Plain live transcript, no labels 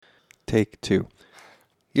Take two.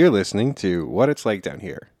 You're listening to What It's Like Down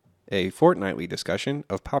Here, a fortnightly discussion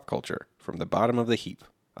of pop culture from the bottom of the heap.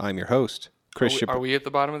 I'm your host, Chris Ship. Are we at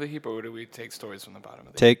the bottom of the heap, or do we take stories from the bottom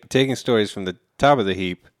of the heap? Taking stories from the top of the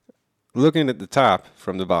heap, looking at the top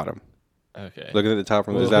from the bottom. Okay. Looking at the top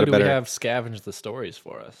from Well, is that who a do better? we have scavenge the stories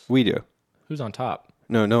for us? We do. Who's on top?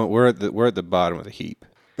 No, we're at the bottom of the heap.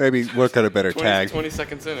 Maybe work out a better 20, tag. 20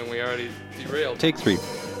 seconds in, and we already derailed. Take three.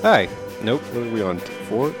 Hi. Nope. What are we on?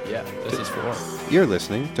 4? Yeah, this is 4. You're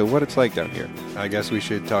listening to What It's Like Down Here. I guess we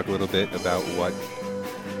should talk a little bit about what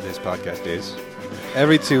this podcast is.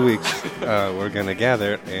 Every 2 weeks, we're going to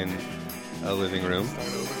gather in a living room.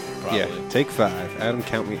 Probably. Yeah, take 5. Adam,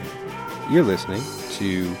 count me in. You're listening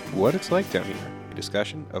to What It's Like Down Here, a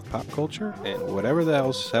discussion of pop culture and whatever the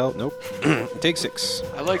else. Nope. Take 6.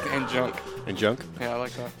 I like and junk. And junk? Yeah, I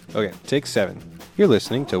like that. Okay, take 7. You're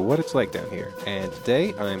listening to What It's Like Down Here, and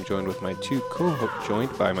today I am joined with my two co-hosts,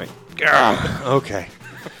 joined by my... Okay.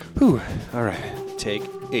 Whew. All right, take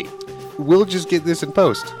 8. We'll just get this in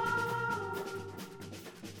post.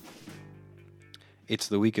 It's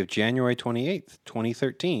the week of January 28th,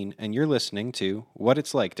 2013, and you're listening to What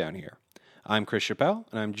It's Like Down Here. I'm Chris Chappelle,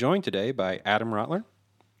 and I'm joined today by Adam Rotler,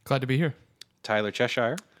 Glad to be here. Tyler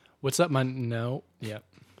Cheshire, What's up, my... No. Yep.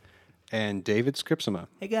 and David Scripsima.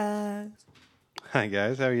 Hey guys. Hi,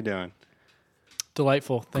 guys. How are you doing?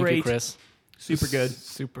 Delightful. Thank you, Great. Chris. Super good.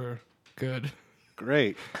 Super good.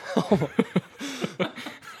 Great.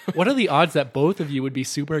 What are the odds that both of you would be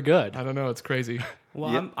super good? I don't know. It's crazy.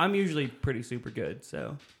 Well, Yep. I'm usually pretty super good,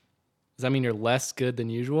 so Does that mean you're less good than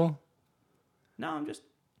usual? no, I'm just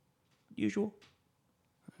usual.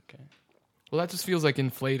 Okay. Well, that just feels like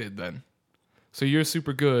inflated then. So your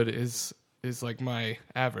super good is like my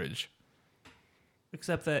average.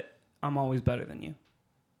 Except that I'm always better than you.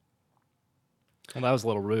 Well, that was a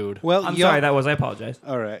little rude. Well, I'm y'all- sorry, that was. I apologize.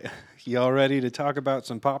 All right. Y'all ready to talk about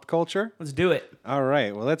some pop culture? Let's do it. All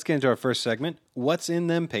right. Well, let's get into our first segment. What's in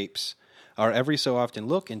them papes? Our every so often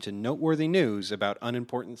look into noteworthy news about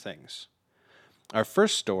unimportant things. Our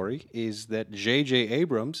first story is that J.J.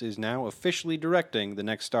 Abrams is now officially directing the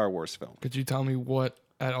next Star Wars film. Could you tell me what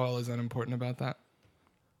at all is unimportant about that?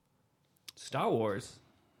 Star Wars.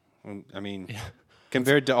 I mean,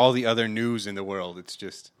 compared to all the other news in the world, it's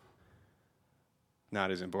just not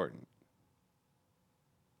as important.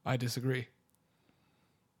 I disagree.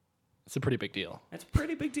 It's a pretty big deal. That's a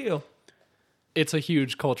pretty big deal. It's a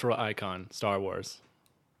huge cultural icon, Star Wars.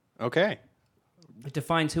 Okay. It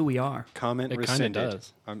defines who we are. Comment It kinda rescinded.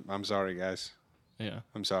 does. I'm sorry, guys. Yeah.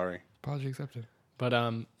 I'm sorry. Apology accepted. But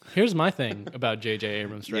here's my thing about J.J.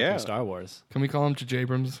 Abrams directing Yeah. Star Wars. Can we call him J.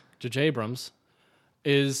 Abrams? J.J. Abrams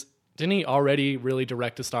didn't he already really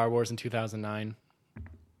direct a Star Wars in 2009?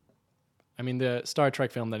 I mean, the Star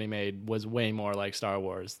Trek film that he made was way more like Star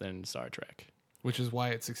Wars than Star Trek. Which is why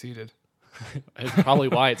it succeeded. It's probably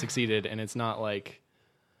why it succeeded, and it's not like,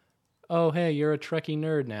 oh, hey, you're a Trekkie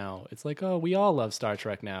nerd now. It's like, oh, we all love Star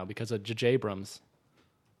Trek now because of J.J. Abrams.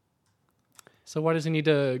 So why does he need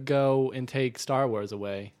to go and take Star Wars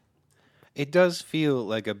away? It does feel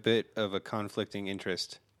like a bit of a conflicting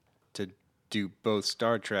interest to do both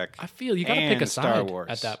Star Trek I feel you got to pick a and Star side Wars.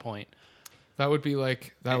 at that point. That would be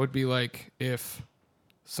like if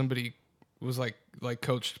somebody was like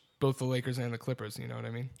coached both the Lakers and the Clippers. You know what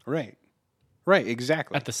I mean? Right. Right,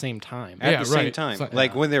 exactly. At the same time. At Yeah, the same right. time. So-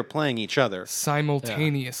 like when they're playing each other.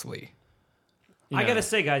 Simultaneously. You I know. gotta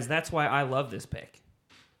say, guys, that's why I love this pick.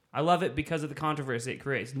 I love it because of the controversy it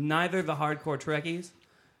creates. Neither the hardcore Trekkies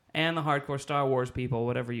and the hardcore Star Wars people,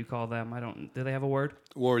 whatever you call them, do they have a word?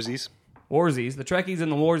 Warsies. Warsies. The Trekkies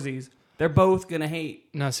and the Warsies, they're both gonna hate.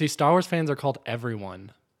 No, see, Star Wars fans are called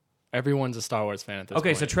everyone. Everyone's a Star Wars fan at this Okay,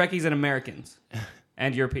 point. so Trekkies and Americans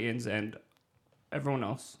and Europeans and everyone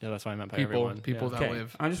else. Yeah, that's what I meant by People everyone. yeah. Yeah. that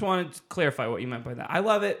live. I just wanted to clarify what you meant by that. I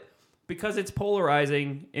love it because it's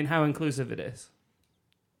polarizing in how inclusive it is.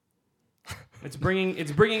 It's bringing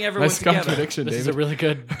everyone Nice together. contradiction, This David. is a really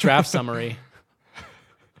good draft summary.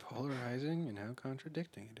 Polarizing and how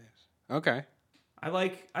contradicting it is. Okay. I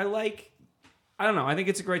don't know. I think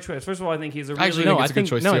it's a great choice. First of all, I think he's a really Actually, No, it's I a good think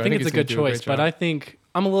choice, no, too. I think it's he's a good gonna do a great choice, but job. I think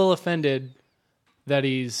I'm a little offended that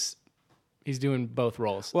he's doing both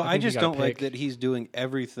roles. Well, I think you just gotta don't like pick- that he's doing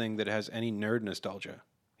everything that has any nerd nostalgia.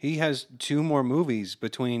 He has 2 more movies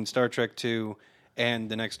between Star Trek 2 and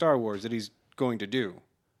the next Star Wars that he's going to do.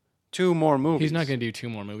 2 more movies. He's not going to do 2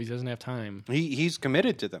 more movies. He doesn't have time. He's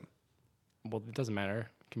committed to them. Well, it doesn't matter.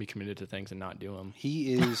 He can be committed to things and not do them.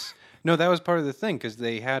 He is... No, that was part of the thing, because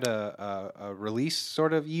they had a release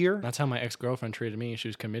sort of year. That's how my ex-girlfriend treated me. She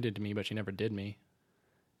was committed to me, but she never did me.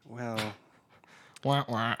 Well, Wah,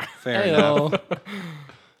 wah. fair enough. Heyo.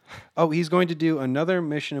 Oh, he's going to do another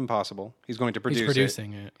Mission Impossible. He's going to produce He's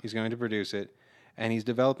producing it. He's going to produce it, and he's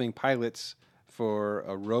developing pilots for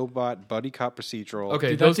a robot buddy cop procedural. Okay,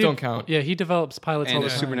 Dude, that those dude- don't count. Yeah, he develops pilots all And the a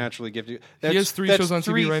time. supernaturally gifted. He has three shows on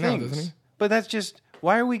TV right now, doesn't he? But that's just,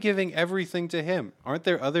 why are we giving everything to him? Aren't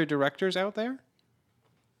there other directors out there?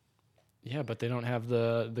 Yeah, but they don't have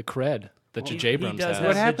the cred that He- J. he Abrams does has. have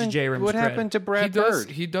What the happened? J. Abrams What cred. happened to He Brad does.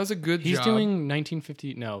 Bird? He does a good He's job doing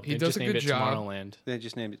 1950. No, He they does just a named good it job. Tomorrowland. They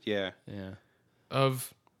just named it. Yeah. Yeah.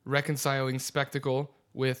 of reconciling spectacle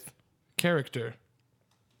with character.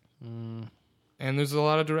 Mm. And there's a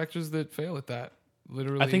lot of directors that fail at that.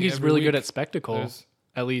 Literally, I think he's every really week good at spectacle, there's-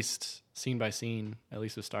 at least scene by scene, at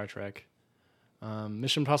least with Star Trek.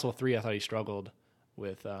 Mission Impossible 3, I thought he struggled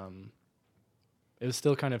with. It was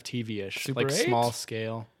still kind of TV-ish, Super like 8? small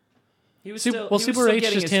scale. He was Super, still, well, he was Super still 8's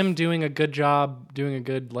getting just his- him doing a good job, doing a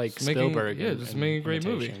good like Just making- Spielberg. yeah, just making a great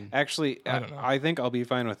movie. imitation. Actually, I don't know. I think I'll be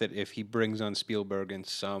fine with it if he brings on Spielberg in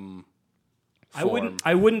some I form. wouldn't.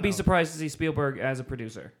 I wouldn't be surprised to see Spielberg as a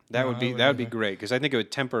producer. That No, would I be wouldn't that would be either. great because I think it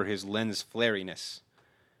would temper his lens flariness.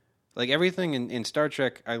 Like everything in Star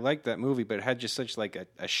Trek, I liked that movie, but it had just such like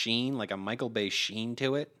a sheen, like a Michael Bay sheen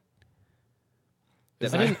to it.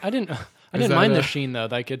 Is That that- I didn't Is mind that the a- sheen though.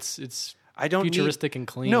 Like it's I don't need- futuristic and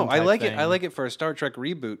clean. No, I type like it. thing. I like it for a Star Trek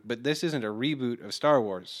reboot, but this isn't a reboot of Star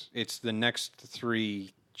Wars. It's the next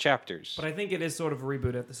 3 chapters. But I think it is sort of a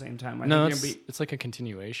reboot at the same time. I No, think it's, it's like a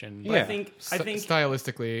continuation. but Yeah. I think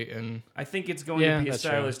stylistically and it's going Yeah, to be a that's true.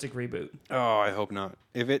 stylistic reboot. Oh, I hope not.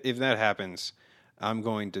 If that happens, I'm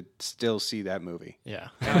going to still see that movie. Yeah.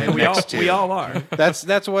 And we all are.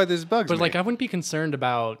 That's why this bugs But me. like, I wouldn't be concerned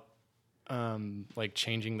about like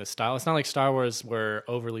changing the style. It's not like Star Wars were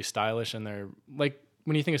overly stylish, and they're like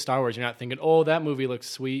when you think of Star Wars, you're not thinking, oh, that movie looks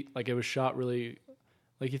sweet. Like it was shot really.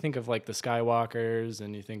 Like you think of like the Skywalkers,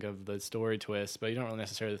 and you think of the story twist, but you don't really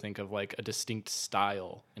necessarily think of like a distinct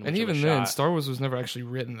style. In and which it was even then, shot. Star Wars was never actually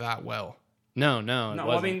written that well. No, it No, I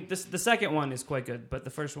wasn't. mean the second one is quite good, but the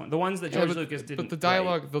first one, the ones that George Lucas didn't. But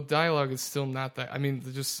the dialogue is still not that. I mean,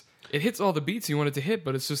 it hits all the beats you want it to hit,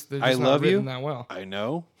 but it's just they're just I not love written you. that well. I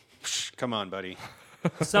know. Come on, buddy.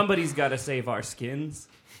 somebody's got to save our skins.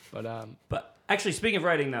 but But actually, speaking of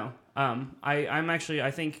writing, though,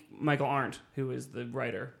 I think Michael Arndt, who is the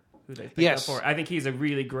writer who they picked Yes. up for, I think he's a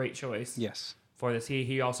really great choice Yes. for this.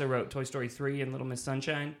 He also wrote Toy Story 3 and Little Miss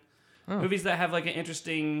Sunshine, Oh. movies that have like an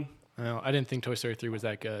interesting. I didn't think Toy Story 3 was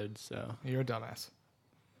that good. So You're a dumbass.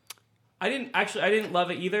 I didn't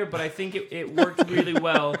love it either, but I think it worked really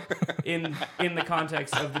well in the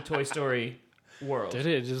context of the Toy Story world. did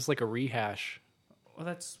it? It's just like a rehash Well,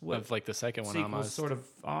 that's what of like the second one sequels almost. sort of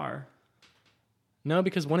are. No,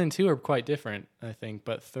 because 1 and 2 are quite different, I think,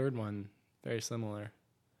 but third one very similar.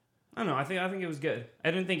 I don't know. I think it was good.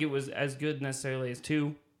 I didn't think it was as good necessarily as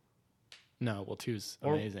 2. No, well, 2's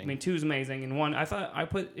Or, amazing. I mean, 2's amazing, and 1 I thought I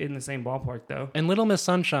put in the same ballpark though. And Little Miss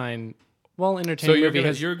Sunshine, well, So entertaining movie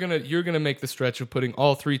has. you're gonna make the stretch of putting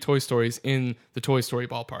all 3 Toy Stories in the Toy Story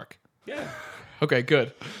ballpark. Yeah, Okay,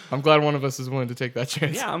 good. I'm glad one of us is willing to take that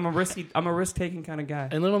chance. yeah. I'm a risk taking kind of guy.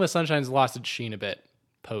 And Little Miss Sunshine's lost its sheen a bit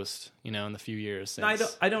post, in the few years since. No,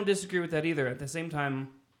 I don't disagree with that either. At the same time,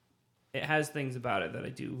 it has things about it that I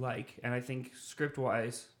do like, and I think script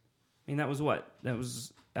wise, I mean that was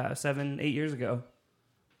 7-8 years ago.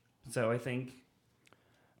 So I think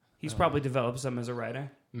he's probably developed some as a writer.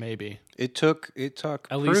 Maybe. It took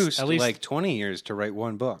At least- Proust like 20 years to write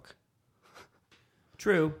one book.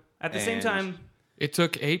 True. At the same And- time, It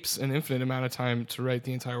took apes an infinite amount of time to write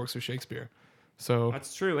the entire works of Shakespeare. So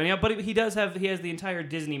that's true. And but he has the entire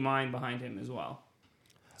Disney mind behind him as well.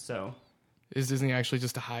 So is Disney actually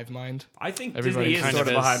just a hive mind? I think Everybody Disney is kind sort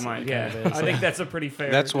of of a is. hive mind. It Yeah, kind of is. I think that's a pretty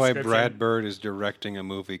fair. That's why description. Brad Bird is directing a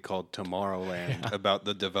movie called Tomorrowland about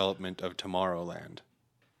the development of Tomorrowland.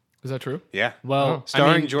 Is that true? Yeah. Well,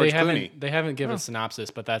 Starring George they haven't, Clooney. They haven't given a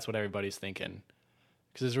synopsis, but that's what everybody's thinking.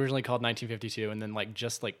 Because it was originally called 1952, and then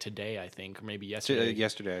just today, I think, or maybe yesterday,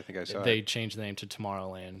 Yesterday, I think I saw they it. changed the name to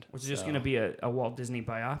Tomorrowland. Which is just So- going to be a Walt Disney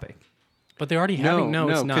biopic. But they're already having no,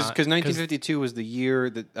 it's not because 1952 was the year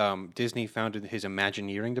that Disney founded his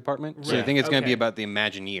Imagineering department. So I Right. think it's going to be Okay. about the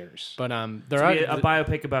Imagineers. But It's there gonna be are a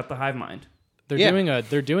biopic about the hive mind. they're Yeah.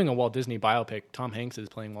 doing a Walt Disney biopic. Tom Hanks is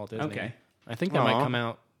playing Walt Disney. Okay. I think that might Aw. come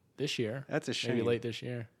out this year. That's a shame. Maybe late this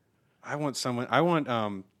year. I want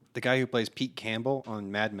the guy who plays Pete Campbell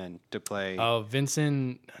on Mad Men to play Oh,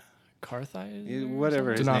 Vincent Carthy.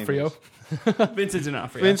 whatever his name D'Onofrio. is. Vincent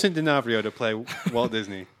D'Onofrio. Vincent D'Onofrio to play Walt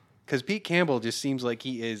Disney. Because Pete Campbell just seems like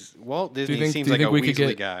he is Walt Do Disney. you think, Seems do you like think a we could Weasley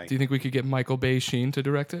get? guy. Do you think we could get Michael Bay Sheen to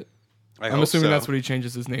direct it? I I'm hope assuming so. that's what he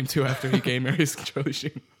changes his name to after he gay marries Charlie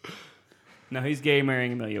Sheen. No, he's gay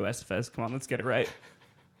marrying Emilio Estevez. Come on, let's get it right.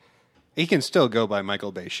 He can still go by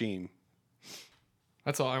Michael Bay Sheen.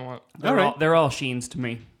 That's all I want. They're all Sheens to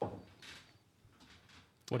me.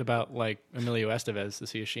 What about like Emilio Estevez?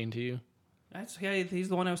 Is he a Sheen to you? He's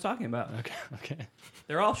the one I was talking about. Okay.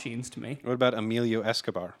 They're all Sheens to me. What about Emilio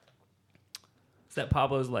Escobar? Is that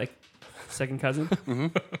Pablo's like second cousin?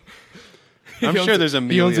 I'm sure there's He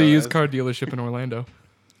Emilio. owns a used car dealership in Orlando.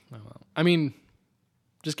 Oh, well. I mean,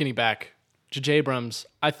 just getting back, J.J. Abrams.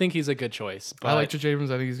 I think he's a good choice. But I like J.J.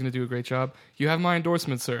 Abrams. I think he's going to do a great job. You have my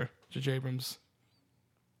endorsement, sir, J.J. Abrams.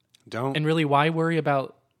 Don't. And really, why worry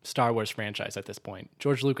about Star Wars franchise at this point?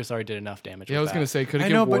 George Lucas already did enough damage. Yeah, I with was going to that. say, could it I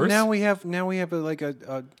get know, worse? but now we have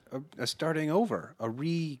a starting over,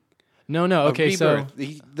 No. a Okay, so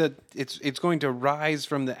rebirth. It's going to rise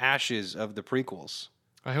from the ashes of the prequels.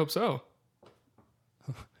 I hope so.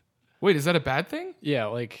 Wait, is that a bad thing? yeah,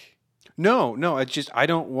 like No, it's just I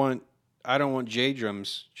don't want J.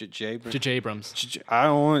 Drums. J.J. Abrams. I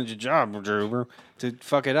don't want J. to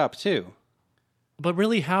fuck it up too. But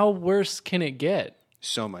really, how worse can it get?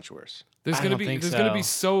 So much worse. There's I gonna don't be think there's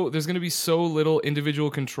so. gonna be so little individual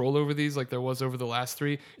control over these, like there was over the last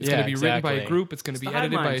three. It's Yeah, gonna be written by a exactly. group. It's gonna be the hive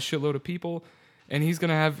edited by a mind. shitload of people, and he's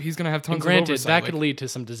gonna have tons And of granted, oversight. that Like, could lead to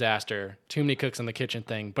some disaster. Too many cooks in the kitchen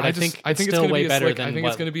thing. But I think it's still gonna way be better slick, than I think what,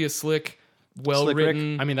 it's gonna be a slick, Rick? well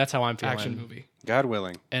written I mean, that's how I'm feeling. action movie. God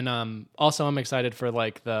willing. And also, I'm excited for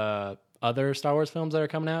like the other Star Wars films that are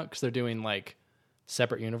coming out because they're doing like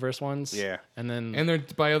separate universe ones. Yeah. and then And they're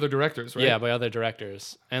by other directors, right? yeah, by other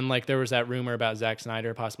directors. And like there was that rumor about Zack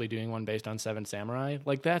Snyder possibly doing one based on Seven Samurai.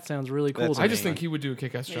 Like that sounds really cool. That's to I me. just think he would do a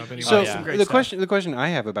kick-ass job anyway. So yeah. Some great the stuff. question I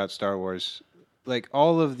have about Star Wars, like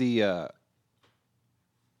all of the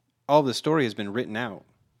story has been written out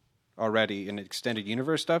already in extended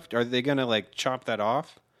universe stuff. Are they going to like chop that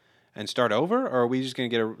off and start over, or are we just going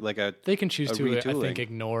to get a they can choose a to, I retooling? think,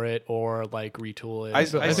 ignore it or like retool it. I I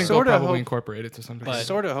think they'll sorta probably hope- incorporate it to some degree. I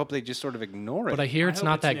sort of hope they just sort of ignore it. but I hear it's hope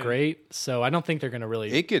not it's that new. great, so I don't think they're going to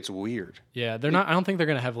really. It gets weird. yeah, they're not. I don't think they're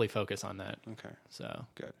going to heavily focus on that. Okay, So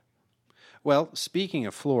good. Well, speaking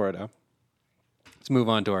of Florida, let's move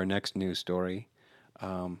on to our next news story.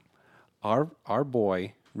 Our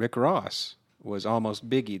boy Rick Ross was almost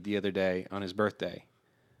biggied the other day on his birthday,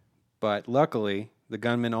 but luckily the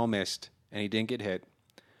gunman all missed and he didn't get hit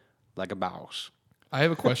like a boss. I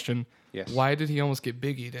have a question. Yes. Why did he almost get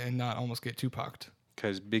Biggie'd and not almost get Tupac'd?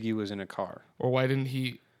 Because Biggie was in a car Or why didn't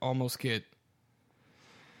he almost get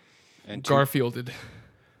and Garfielded?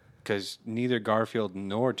 because neither Garfield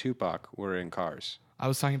nor Tupac were in cars. I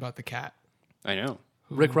was talking about the cat. I know.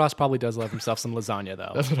 Rick Ross probably does love himself some lasagna,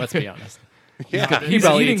 though. Let's be honest. Yeah. He He's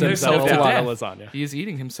probably eating eats himself himself a to lot death. of lasagna. He is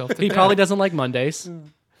eating himself to He death. probably doesn't like Mondays.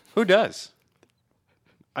 Who does?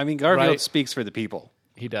 I mean, Garfield Right. speaks for the people.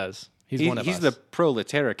 He does. He's one of he's us. the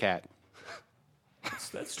proletariat.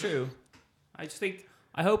 That's true.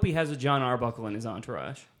 I hope he has a John Arbuckle in his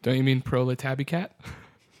entourage. Don't you mean Pro Le Tabby Cat?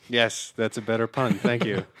 Yes, that's a better pun. Thank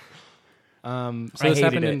you. So I this hated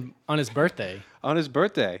happened it. on his birthday. On his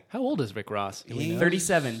birthday. How old is Rick Ross? Do we know?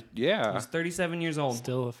 37. Yeah. He's 37 years old.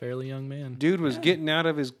 Still a fairly young man. Dude was getting out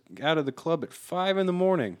of the club at 5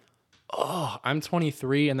 a.m. Oh, I'm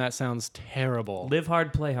 23, and that sounds terrible. Live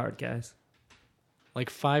hard, play hard, guys. Like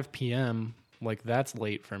 5 p.m. Like that's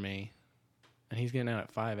late for me, and he's getting out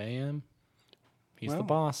at 5 a.m. He's the Well.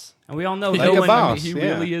 boss. And we all know Like no a one. boss. He yeah.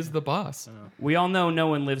 really is the boss. We all know no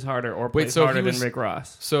one lives harder or plays so he harder was- than Rick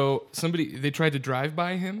Ross. So they tried to drive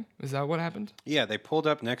by him. Is that what happened? Yeah, they pulled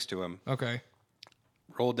up next to him, Okay.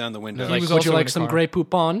 rolled down the window, He Like, was would you also in like a some car. Grey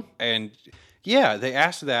Poupon? and yeah, they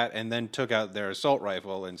asked that and then took out their assault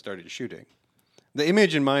rifle and started shooting. The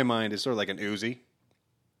image in my mind is sort of like an Uzi,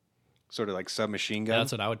 sort of like submachine gun.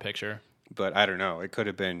 That's what I would picture. But I don't know. It could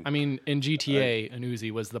have been. I mean, in GTA, an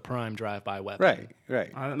Uzi was the prime drive-by weapon.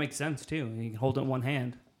 Right. That makes sense, too. You can hold it in one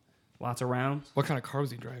hand. Lots of rounds. What kind of car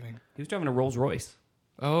was he driving? He was driving a Rolls Royce.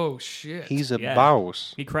 Oh shit. He's a Yeah.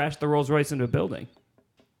 boss. He crashed the Rolls Royce into a building.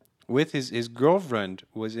 With his girlfriend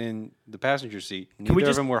was in the passenger seat. we Neither of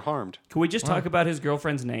just- them were harmed. Can we just talk about his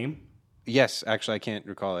girlfriend's name? Yes, actually, I can't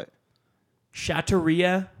recall it.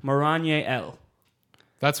 Chateauria Maranye L.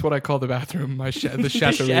 That's what I call the bathroom. The The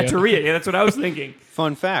Chateauria. Chateauria. Yeah, that's what I was thinking.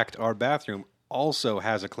 Fun fact: our bathroom also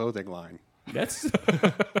has a clothing line. That's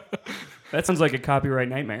that sounds like a copyright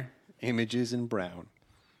nightmare. Images in brown.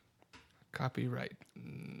 Copyright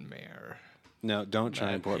mayor. No, don't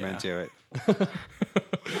try and yeah. portmanteau it.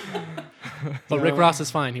 But Rick Ross is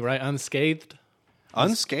fine. He right unscathed.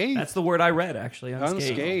 Unscathed. That's the word I read, actually.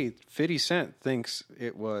 Unscathed. Unscathed. 50 Cent thinks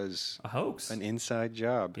it was A hoax. an inside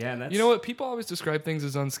job. Yeah, that's You know what? People always describe things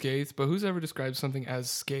as unscathed, but who's ever described something as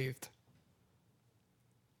scathed?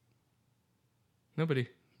 Nobody.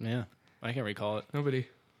 Yeah, I can't recall it. Nobody.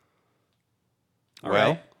 All Well,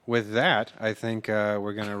 right. with that, I think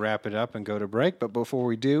we're going to wrap it up and go to break. But before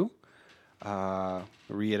we do,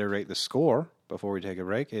 reiterate the score before we take a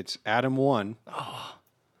break. It's Adam 1.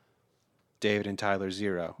 David and Tyler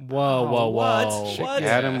 0. Whoa, whoa, whoa! What?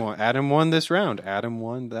 Adam won. Adam won this round. Adam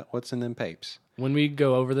won that. What's in them papes? When we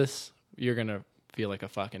go over this, you're gonna feel like a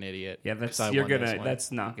fucking idiot. Yeah, 'cause I won this one.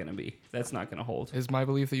 That's not gonna hold. It's my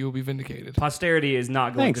belief that you will be vindicated. Posterity is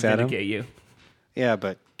not going Thanks, to Adam. vindicate you. Yeah,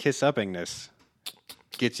 but kiss-uppingness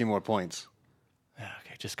gets you more points.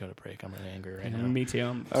 Okay, just go to break. I'm really angry right now. Me too.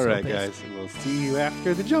 I'm All so right, pissed. guys. We'll see you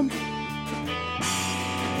after the jump.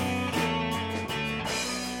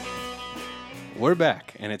 We're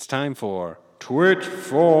back, and it's time for Twit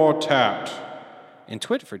for Tat. In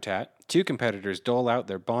Twit for Tat, two competitors dole out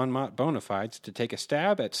their bona fides to take a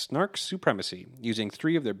stab at snark supremacy using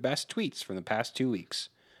 3 of their best tweets from the past 2 weeks.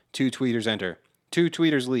 2 tweeters enter, 2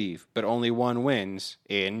 tweeters leave, but only one wins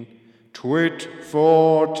in Twit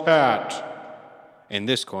for Tat. In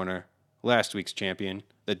this corner, last week's champion,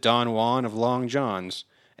 the Don Juan of Long Johns,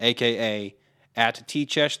 a.k.a. at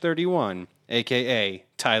tchesh31, a.k.a.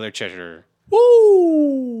 Tyler Cheshire.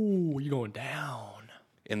 Woo! You going down?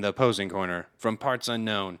 In the opposing corner, from parts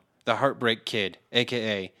unknown, the Heartbreak Kid,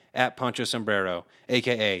 a.k.a. at Poncho Sombrero,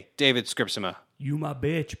 a.k.a. David Scripsima. You my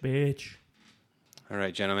bitch. All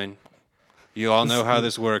right, gentlemen. You all know how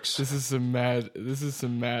this works. This is some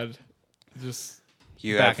mad. Just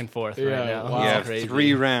You Back have, and forth Yeah, right now. wow. you It's have crazy.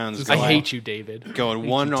 3 rounds I going, hate you, David. going Hate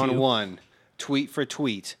you one-on-one, tweet for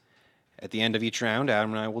tweet. At the end of each round,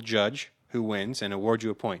 Adam and I will judge who wins and award you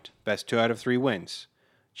a point. Best 2 out of 3 wins.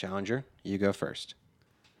 Challenger, you go first.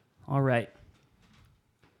 All right.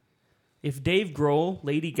 If Dave Grohl,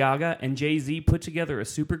 Lady Gaga, and Jay-Z put together a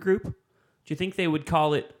supergroup, do you think they would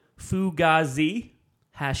call it Fugazi?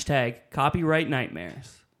 Hashtag copyright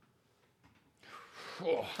nightmares.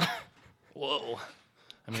 Whoa.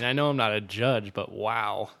 I mean, I know I'm not a judge, but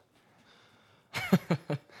wow.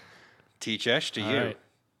 T-Chesh, to All you.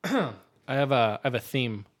 right. I have a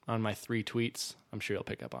theme on my 3 tweets. I'm sure you'll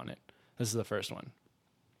pick up on it. This is the first one.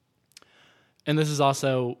 And this is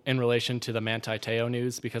also in relation to the Manti Te'o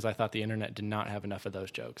news because I thought the internet did not have enough of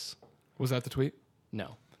those jokes. was that the tweet?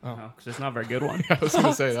 No. Oh, because it's not a very good one. I was going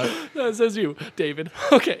to say that. That says you, David.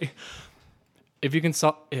 Okay. If you can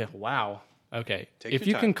wow. Okay. Take If your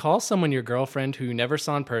you time. can call someone your girlfriend who you never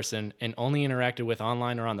saw in person and only interacted with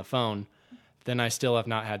online or on the phone, then I still have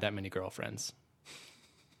not had that many girlfriends.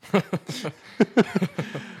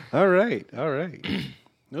 All right.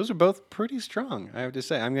 Those are both pretty strong, I have to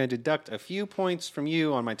say. I'm going to deduct a few points from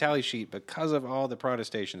you on my tally sheet because of all the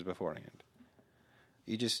protestations beforehand.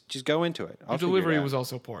 You just go into it. I'll Your figure it delivery out. was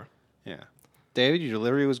also poor. Yeah. David, your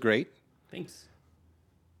delivery was great. Thanks.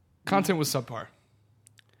 Content was subpar.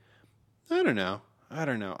 I don't know.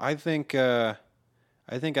 I think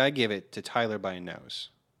I give it to Tyler by a nose.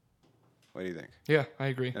 What do you think? Yeah, I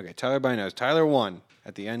agree. Okay, Tyler by a nose. Tyler won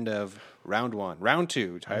at the end of round 1. Round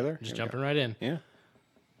 2, Tyler. Just Here we jumping right in. go. Yeah.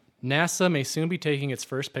 NASA may soon be taking its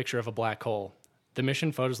first picture of a black hole. The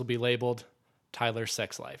mission photos will be labeled Tyler's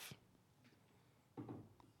Sex Life.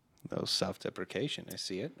 No self-deprecation. I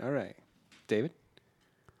see it. All right. David?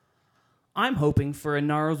 I'm hoping for a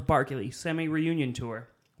Gnarls Barkley semi-reunion tour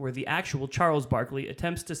where the actual Charles Barkley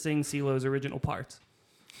attempts to sing CeeLo's original parts.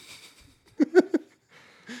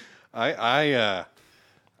 I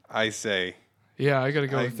say Yeah, I got to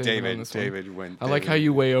go with David on this one. David went. I like how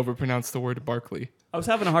you way overpronounce the word Barkley. I was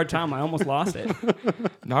having a hard time. I almost lost it.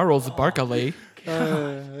 Gnarls Barkley.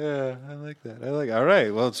 Yeah, I like that. All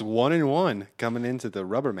right. Well, it's 1-1 coming into the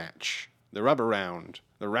rubber match, the rubber round,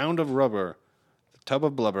 the round of rubber, the tub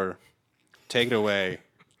of blubber. Take it away,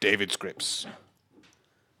 David Scripps.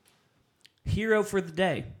 Hero for the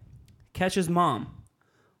day. Kesha's mom.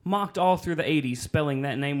 Mocked all through the 80s, spelling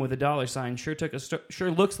that name with a $sign. Sure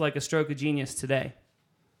looks like a stroke of genius today.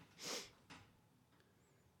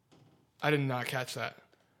 I did not catch that.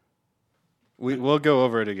 We'll go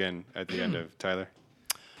over it again at the end of Tyler.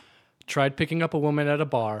 Tried picking up a woman at a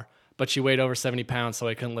bar, but she weighed over 70 pounds, so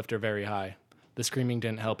I couldn't lift her very high. The screaming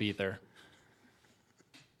didn't help either.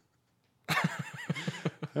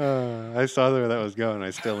 I saw where that was going.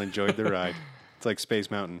 I still enjoyed the ride. It's like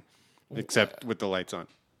Space Mountain, except with the lights on.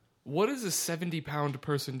 What is a 70-pound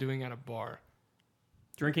person doing at a bar?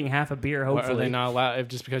 Drinking half a beer, What, hopefully. are they not allowed? If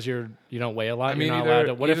just because you don't weigh a lot, I mean, you're not allowed either,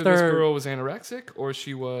 to. What either if this they're girl was anorexic or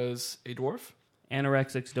she was a dwarf.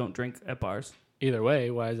 Anorexics don't drink at bars. either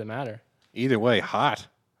way? Why does it matter? Either way, hot.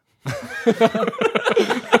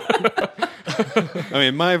 I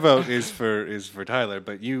mean, my vote is for Tyler,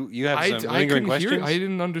 but you have some I lingering couldn't hear questions. it. I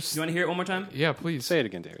didn't You understand. want to hear it one more time? Yeah, please. Say it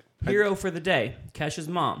again, David. Hero for the day, Kesha's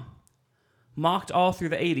mom. Mocked all through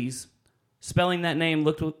the 80s. Spelling that name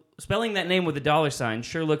with a dollar sign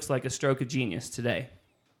sure looks like a stroke of genius today.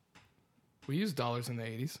 We used dollars in the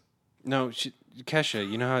 80s. No, Kesha,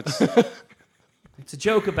 you know how it's... It's a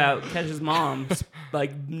joke about Kesha's mom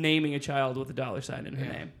like naming a child with a dollar sign in her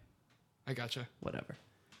Yeah. name. I gotcha. Whatever.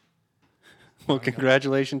 Well,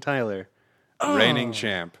 congratulations, Tyler. Reigning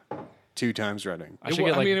champ. 2 times running. I should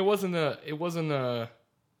get like. it wasn't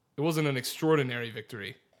an extraordinary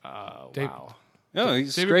victory. Dave- Wow. No,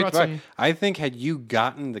 he's David straight brought back. some- I think had you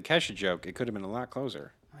gotten the Kesha joke, it could have been a lot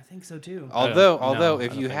closer. I think so too. Although I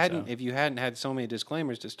if don't you think hadn't so. if you hadn't had so many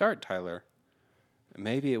disclaimers to start, Tyler,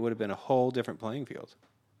 maybe it would have been a whole different playing field.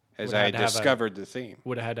 As Would I have had to have a- discovered the theme.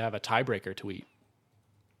 Would have had to have a tiebreaker tweet.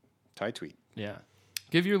 Tie tweet. Yeah.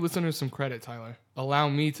 Give your listeners some credit, Tyler. Allow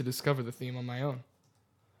me to discover the theme on my own.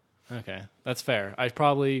 Okay, that's fair. I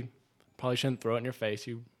probably shouldn't throw it in your face.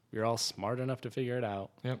 You're all smart enough to figure it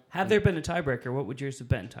out. Yep. Had there been a tiebreaker, what would yours have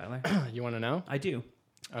been, Tyler? You want to know? I do.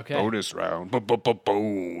 Okay. Bonus round.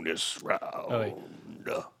 Bonus round. Oh, wait.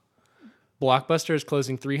 Blockbuster is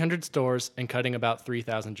closing 300 stores and cutting about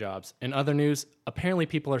 3,000 jobs. In other news, apparently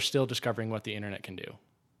people are still discovering what the internet can do.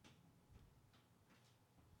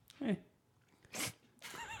 Eh.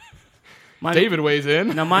 Mine, David weighs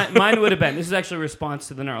in. No, mine would have been. This is actually a response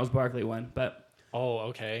to the Gnarls Barkley one, but Oh,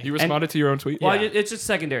 okay. You responded to your own tweet? well, Yeah. it's just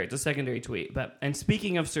secondary. It's a secondary tweet. And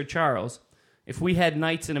speaking of Sir Charles, if we had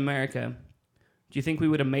knights in America, do you think we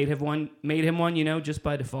would have made him one? You know, just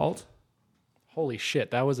by default? Holy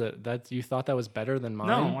shit! You thought that was better than mine?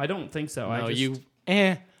 No, I don't think so. No, I just, you.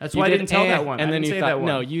 That's You why I did didn't tell that one. And I then didn't you say thought that one.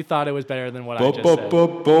 no, you thought it was better than what I just said.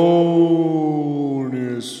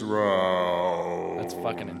 Bonus round. That's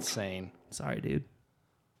fucking insane. Sorry, dude.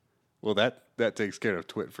 Well, that takes care of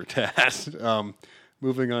Twit for Taz.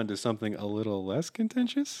 Moving on to something a little less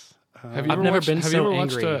contentious. Have you I've ever never watched, been have so you ever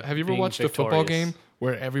watched angry a, Have you ever being watched a football victorious. game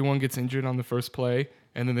where everyone gets injured on the first play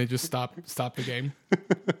and then they just stop the game?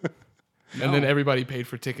 And then everybody paid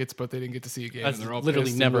for tickets, but they didn't get to see a game. That's and they're all literally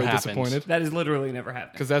pissed and never really happened. disappointed. That is literally never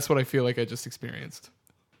happened. Because that's what I feel like I just experienced.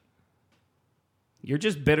 You're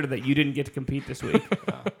just bitter that you didn't get to compete this week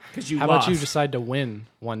because you How lost. about you decide to win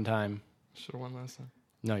one time? Should have won last time.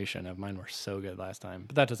 No, you shouldn't have. Mine were so good last time.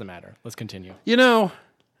 But that doesn't matter. Let's continue. You know,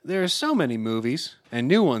 there are so many movies, and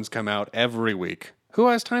new ones come out every week. Who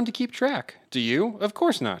has time to keep track? Do you? Of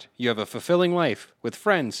course not. You have a fulfilling life with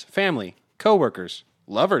friends, family, coworkers,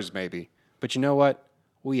 lovers maybe. But you know what?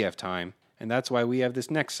 We have time, and that's why we have this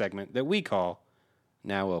next segment that we call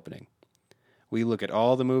Now Opening. We look at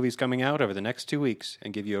all the movies coming out over the next 2 weeks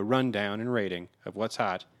and give you a rundown and rating of what's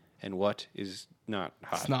hot and what is not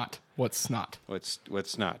hot. Snot. What's snot?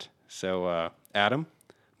 What's not. So, Adam,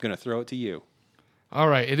 I'm going to throw it to you. All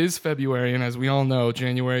right, it is February, and as we all know,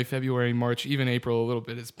 January, February, March, even April a little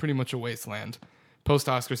bit is pretty much a wasteland.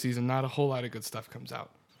 Post-Oscar season, not a whole lot of good stuff comes out.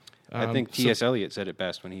 I think T.S. Eliot said it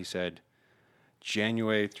best when he said,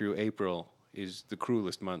 January through April is the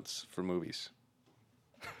cruelest months for movies.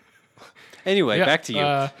 Anyway, Yeah, back to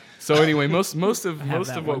you. So anyway, most of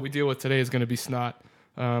that what one. we deal with today is going to be snot.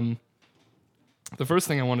 The first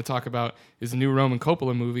thing I want to talk about is a new Roman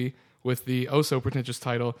Coppola movie with the oh-so-pretentious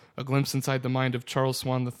title, A Glimpse Inside the Mind of Charles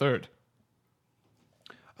Swan III.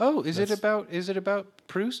 Oh, is it about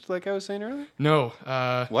Proust, like I was saying earlier? No.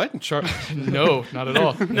 What? No, not at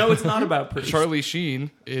all. No, it's not about Proust. Charlie Sheen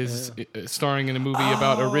is starring in a movie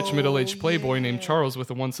about a rich middle-aged playboy named Charles with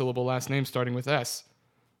a one-syllable last name starting with S.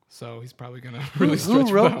 So he's probably going to really stretch Who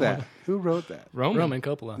for wrote that? that? Who wrote that? Roman.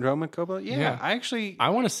 Coppola. Roman Coppola? Yeah, Yeah. I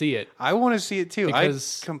want to see it. I want to see it too.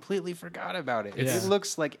 Because- I completely forgot about it. Yeah. It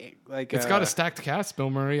looks like It's got a stacked cast: Bill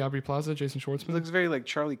Murray, Aubrey Plaza, Jason It Schwartzman. looks very like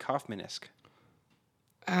Charlie Kaufman-esque.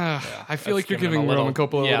 I feel like you're That's giving him Roman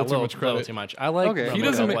Coppola a little too much credit. too much. I like. Okay. Roman He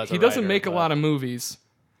doesn't. Coppola as He a doesn't writer, make a but lot of movies,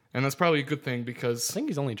 and that's probably a good thing I because think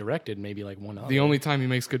he's only directed maybe like one other. the only time he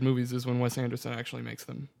makes good movies is when Wes Anderson actually makes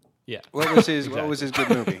them. Yeah. What was his good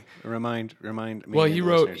movie? Remind me. Well, and he the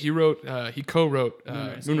wrote. listeners. He co-wrote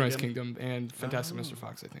Moonrise Moonrise Kingdom and Fantastic Mr.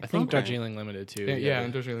 Fox. I think. I think Okay. Darjeeling Limited too. Yeah,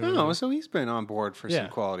 and Darjeeling Oh, Limited. so he's been on board for some Yeah.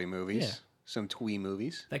 quality movies. Yeah. Some twee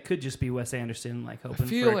movies. That could just be Wes Anderson, like hoping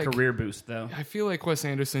feel for a like- career boost, though. I feel like Wes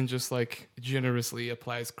Anderson just like generously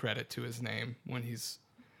applies credit to his name when he's.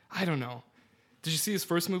 I don't know. Did you see his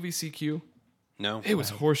first movie, CQ? No. It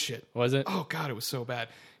was horseshit. Was it? Oh god, it was so bad.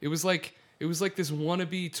 It was like this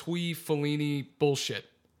wannabe twee Fellini bullshit.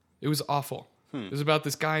 It was awful. It was about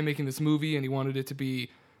this guy making this movie and he wanted it to be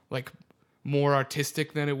like more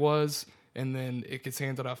artistic than it was, and then it gets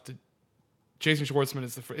handed off to Jason Schwartzman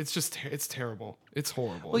is it's just it's terrible. It's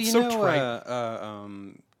horrible. Well, it's you so know,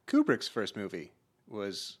 trite. Kubrick's first movie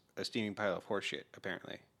was a steaming pile of horseshit.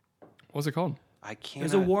 Apparently, What's it called? I can't.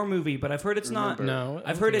 It's a war movie, but I've heard it's not. No,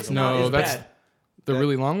 I've heard it's No, not as that's- bad. The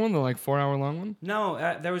really long one, the like 4-hour long one. No,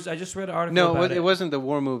 there was. I just read an article. No, about it wasn't the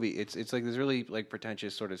war movie. It's like this really like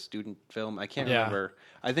pretentious sort of student film. I can't Yeah. remember.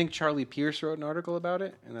 I think Charlie Pierce wrote an article about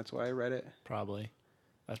it, and that's why I read it. Probably.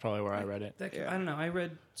 That's probably where I read it. I don't know. I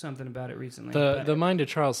read something about it recently. The but- Mind of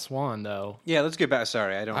Charles Swan, though, Yeah, let's get back.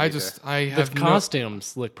 Sorry, I don't. I need just to- I the have no.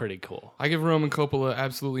 costumes look pretty cool. I give Roman Coppola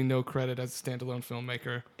absolutely no credit as a standalone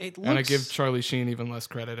filmmaker, It and I looks- give Charlie Sheen even less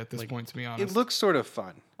credit at this point. To be honest, It looks sort of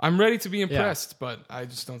fun. I'm ready to be impressed, but I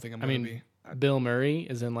just don't think I'm I going to mean, be. Bill Murray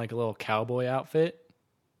is in like a little cowboy outfit.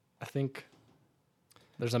 I think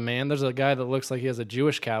there's a guy that looks like he has a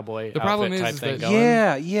Jewish cowboy The problem outfit is type thing that-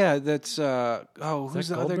 going. Yeah, that's. Is Who's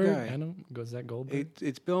that the other Goldberg? guy? I don't. Is that Goldberg?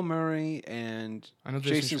 It's Bill Murray and I know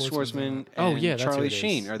Jason Schwartzman's in Schwartzman it. and Oh, yeah, that's who Charlie it is.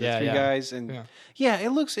 Sheen are the Yeah, three yeah. guys, and Yeah. yeah, it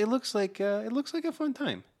looks like a fun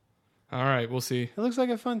time. All right, we'll see. It looks like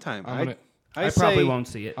a fun time. I'm gonna- I probably say- won't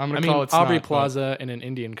see it. I'm I going to mean, call it Aubrey snot, but Plaza in an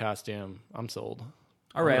Indian costume. I'm sold.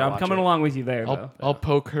 All right, gonna I'm watch coming it. along with you there, though. I'll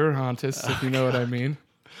poke her Hontus, if you know what I mean.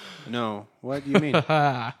 No, what do you mean?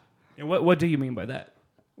 Ah, And what do you mean by that?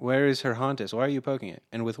 Where is her hauntus? Why are you poking it?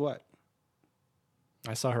 And with what?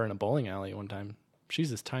 I saw her in a bowling alley one time.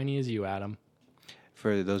 She's as tiny as you, Adam.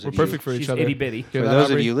 For those we're of perfect you, for She's each other. itty bitty. Hear for that, those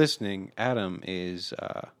of Aubrey? you listening, Adam is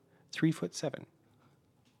 3'7".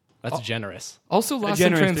 That's generous. Also, Lost in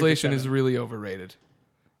generous Translation 3'7". is really overrated.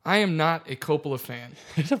 I am not a Coppola fan.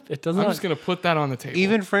 It doesn't. I'm just going to put that on the table.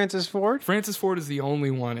 Even Francis Ford. Francis Ford is the only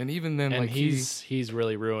one, and even then, and like he's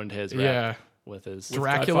really ruined his rep yeah, with his.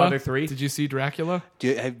 Dracula. Godfather 3? Did you see Dracula?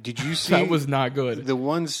 Did you see That was not good. the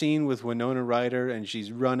one scene with Winona Ryder and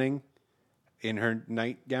she's running in her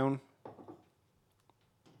nightgown?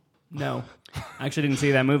 No, I actually didn't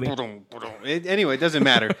see that movie. Anyway, it doesn't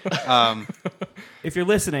matter. If you're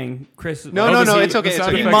listening, Chris, No, Oh, the it's okay. the It's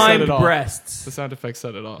sound okay. effects said mime it all. breasts. The sound effects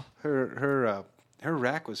said it all. Her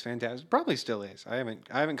rack was fantastic. Probably still is. I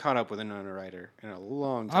haven't caught up with Winona Ryder in a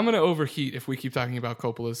long time. I'm going to overheat if we keep talking about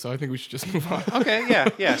Coppola's, so I think we should just move on. Okay,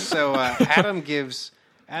 yeah. So Adam gives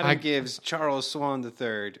Charles Swan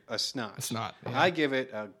III a snot. A snot, yeah. I give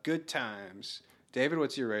it a good times. David,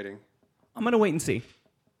 what's your rating? I'm gonna wait and see.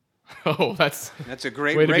 Oh, that's That's a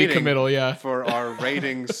great way to be rating committal, yeah. for our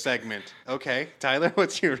ratings segment. Okay, Tyler,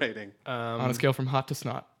 what's your rating? On a scale from hot to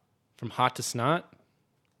snot. From hot to snot,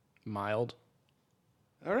 mild.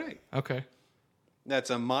 All right, Okay. that's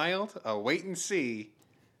a mild, a wait and see,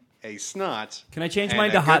 a snot. Can I change and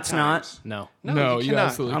mine a to good hot snot? times. No. No, you cannot.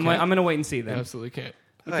 absolutely I'm can't. gonna wait and see You then. absolutely can't.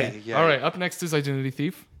 Okay. All right, up next is Identity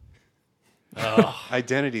Thief.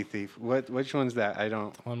 Identity Thief. Which one's that? I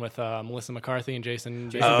don't. One with Melissa McCarthy and Jason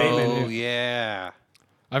Bateman. Oh yeah.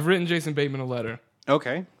 I've written Jason Bateman a letter.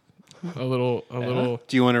 Okay. A little.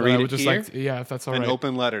 Do you want to that I read would it just here? like to- yeah, if that's all An right.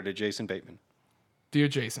 open letter to Jason Bateman. Dear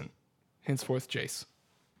Jason, henceforth Jace.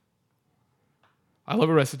 I love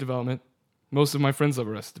Arrested Development. Most of my friends love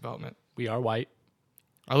Arrested Development. We Are White.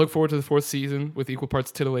 I look forward to the fourth season with equal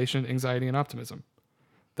parts titillation, anxiety, and optimism.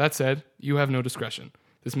 That said, you have no discretion.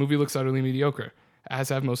 This movie looks utterly mediocre, as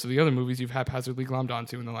have most of the other movies you've haphazardly glommed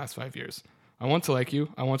onto in the last 5 years. I want to like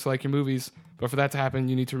you. I want to like your movies. But for that to happen,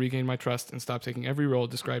 you need to regain my trust and stop taking every role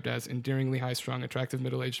described as endearingly high-strung, attractive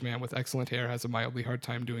middle-aged man with excellent hair has a mildly hard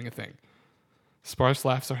time doing a thing. Sparse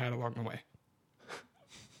laughs are had along the way.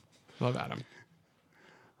 Love, Adam.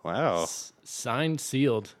 Wow. Signed,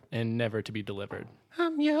 sealed, and never to be delivered.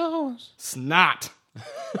 I'm yours. Snot!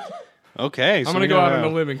 Okay. I'm going to go out on a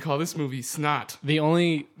limb and call this movie Snot.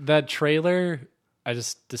 That trailer, I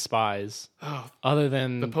just despise. Oh, Other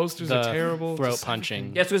than the posters are terrible. throat Just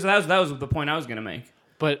punching. Yes, because that was the point I was gonna make.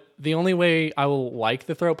 But the only way I will like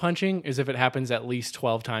the throat punching is if it happens at least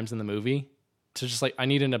 12 times in the movie. To just like, I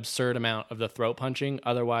need an absurd amount of the throat punching.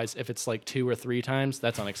 Otherwise, if it's like 2 or 3 times,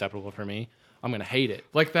 that's unacceptable for me. I'm gonna hate it.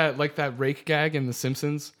 Like that rake gag in The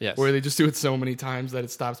Simpsons, Yes. where they just do it so many times that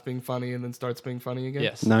it stops being funny and then starts being funny again.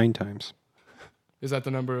 Yes. 9 times. Is that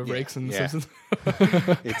the number of rakes in The yeah. Simpsons?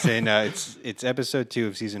 It's in it's episode 2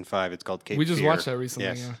 of season 5. It's called Cape We just Fear. watched that recently,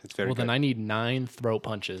 Yes, yeah. it's very Well, good. then I need 9 throat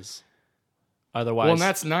punches. Otherwise, Well, and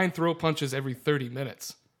that's 9 throat punches every 30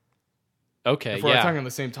 minutes. okay. If we're Yeah, talking on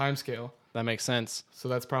the same time scale, that makes sense. so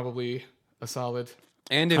that's probably a solid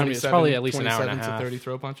and I mean, it's probably at least an hour and a 27 half. to 30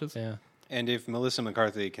 throat punches. Yeah. and if Melissa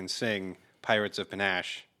McCarthy can sing Pirates of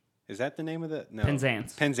Panache, is that the name of the no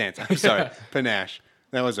Penzance. Penzance. I'm sorry, Panache.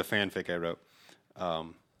 That was a fanfic I wrote.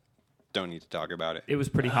 Don't need to talk about it. It was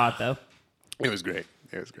pretty hot though. It was great.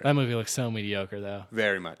 It was great. That movie looks so mediocre, though.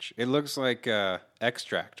 Very much. It looks like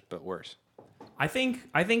Extract, but worse. I think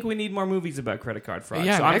we need more movies about credit card fraud.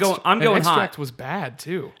 Yeah, so and I'm going Extract hot. was bad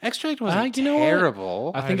too. Extract wasn't you know what?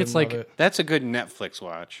 terrible. I think it's didn't love like, it. That's a good Netflix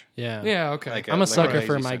watch. yeah. Yeah, okay. Like I'm a sucker Lazy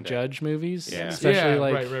for Mike Sunday. Judge movies. Yeah. Especially yeah,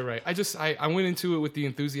 like, right. I went into it with the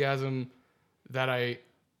enthusiasm that I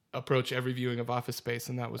approach every viewing of Office Space,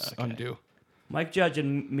 and that was undue. Mike Judge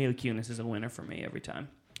and Mila Kunis is a winner for me every time.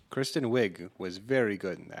 Kristen Wiig was very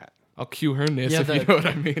good in that. I'll cue her ness Yeah, if you the- know what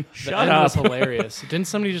I mean. the Shut end up. was hilarious. Didn't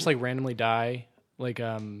somebody just like randomly die? Like,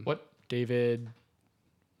 What? David,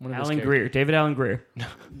 one of his Alan characters. Greer, David Allen Greer.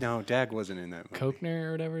 No, Dag wasn't in that movie. Koechner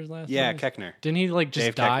or whatever his last Yeah, name is? Keckner. Didn't he like just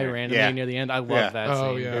Dave die Koechner. randomly Yeah. near the end? I love Yeah. that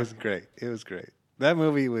Oh, scene. yeah. It was great. It was great. That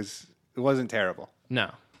movie wasn't terrible.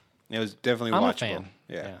 No. It was definitely I'm watchable. a fan.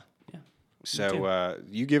 Yeah. Me So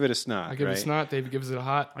you give it a snot, I give right? it a snot. David gives it a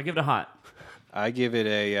hot. I give it a hot. I give it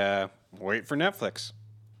a wait for Netflix.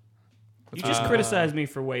 You just criticized me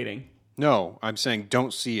for waiting. No, I'm saying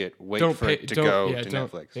don't see it. Wait Don't for pay, it to don't, go yeah, to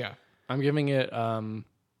don't- Netflix. Yeah, I'm giving it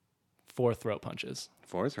 4 throat punches.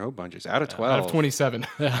 4 throw bunches out of 12. out of 27.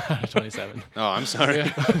 27. Oh, I'm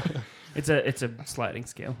sorry. It's a sliding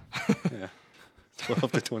scale.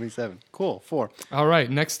 12 to 27. Cool. 4. All right,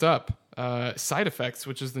 next up, Side Effects,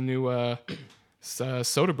 which is the new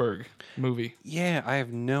Soderbergh movie. Yeah, I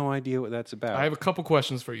have no idea what that's about. I have a couple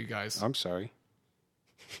questions for you guys. I'm sorry.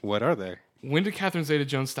 What are they? When did Catherine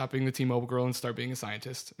Zeta-Jones stop being the T-Mobile girl and start being a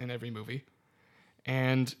scientist in every movie?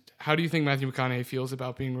 And how do you think Matthew McConaughey feels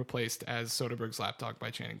about being replaced as Soderbergh's lapdog by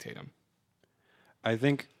Channing Tatum? I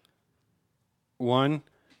think 1,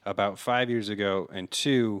 about 5 years ago, and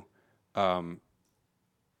 2,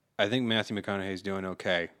 I think Matthew McConaughey's doing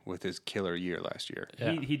okay with his killer year last year.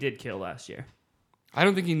 Yeah. He did kill last year. I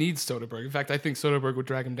don't think he needs Soderbergh. In fact, I think Soderbergh would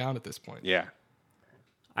drag him down at this point. Yeah.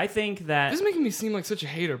 I think that This is making me seem like such a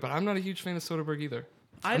hater, but I'm not a huge fan of Soderbergh either.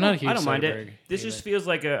 I I'm don't, not a huge I don't mind Soderbergh it. This either. just feels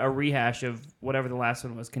like a rehash of whatever the last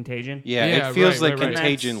one was, Contagion. Yeah, Yeah, it feels right, like right, right.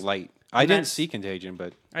 Contagion And light. I didn't that's- see Contagion,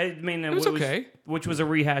 but I mean, It was okay. which was a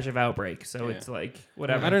rehash of Outbreak. So Yeah. it's like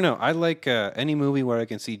whatever. I don't know. I like any movie where I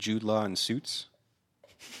can see Jude Law in Suits.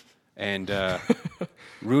 And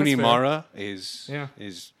Rooney fair. Mara is Yeah.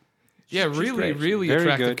 is Yeah, she's really, great. really Very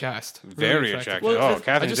attractive good. cast. Really very attractive. Well, Oh, I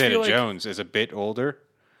Catherine just feel like- Zeta-Jones is a bit older.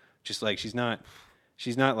 Just like she's not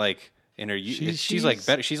like in her. She's like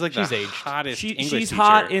better. She's like she's the aged. hottest English She's teacher.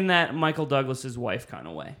 hot in that Michael Douglas's wife kind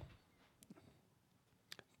of way.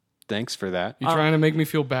 Thanks for that. You trying to make me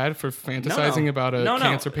feel bad for fantasizing about a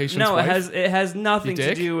cancer patient's No, wife? it has nothing You to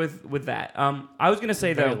dick? do with that. I was gonna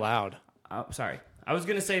say Very though. loud. Sorry, I was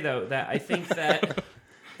gonna say though that I think that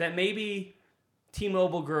that maybe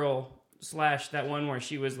T-Mobile girl / that one where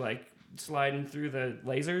she was like sliding through the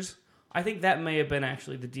lasers. I think that may have been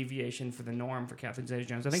actually the deviation for the norm for Catherine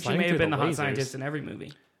Zeta-Jones. I think Sliding she may have through been the the hot lasers? scientist in every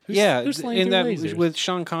movie. who's sliding in through that lasers? with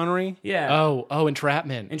Sean Connery. Yeah. Oh,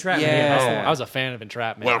 Entrapment. Entrapment. Yeah. Oh, Yeah. I was a fan of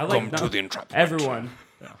Entrapment. I like Welcome that. to the entrapment. Everyone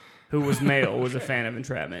who was male was a fan of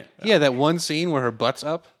Entrapment. Yeah, that one scene where her butt's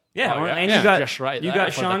up. Yeah, Oh, yeah. and Yeah. you got Just right you there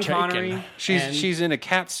got for the Sean taking. Connery. and, She's in a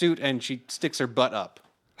cat suit and she sticks her butt up.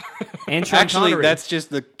 and Sean Actually, Connery that's just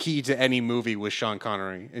the key to any movie with Sean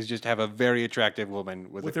Connery is just have a very attractive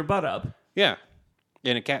woman with with a, her butt up. yeah,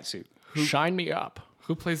 in a cat suit. Shine me up.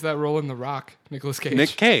 Who plays that role in The Rock? Nicolas Cage. Nick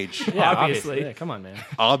Cage, Yeah, Obviously. Yeah, come on, man.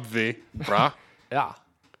 obvi, brah. Yeah.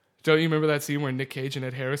 Don't you remember that scene where Nick Cage and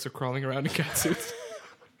Ed Harris are crawling around in cat suits?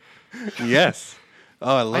 Yes.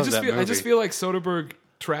 Oh, I love I just that feel movie. I just feel like Soderbergh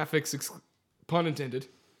traffics, pun intended,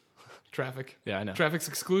 traffic. Yeah, I know. Traffics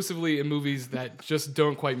exclusively in movies that just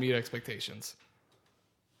don't quite meet expectations.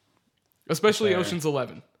 Especially Fair. Ocean's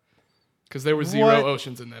 11, because there were zero What?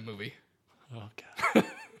 oceans in that movie. Oh god.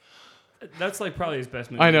 That's like probably his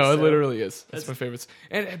best movie. I know, it so- literally is. That's my favorites.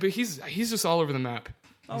 But he's just all over the map.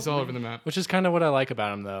 He's all over the map. Which is kind of what I like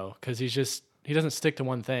about him though, because he doesn't stick to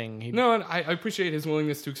one thing. He, No, and I appreciate his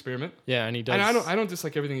willingness to experiment. Yeah, and he does. And I don't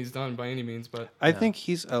dislike everything he's done by any means, but I think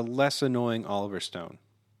he's a less annoying Oliver Stone.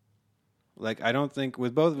 Like, I don't think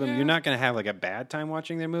with both of them, Yeah. you're not going to have like a bad time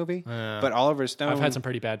watching their movie. Yeah. But Oliver Stone, I've had some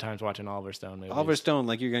pretty bad times watching Oliver Stone movies. Oliver Stone,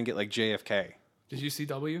 like you're going to get like JFK. did you see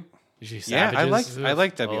W? Did you see Yeah, Savages? I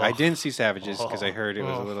liked W. I Ugh. didn't see Savages because I heard it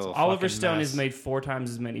was a Oh. little. Oliver fucking Stone mess. has made 4 times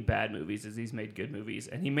as many bad movies as he's made good movies,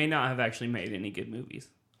 and he may not have actually made any good movies.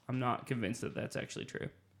 I'm not convinced that that's actually true.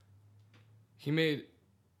 He made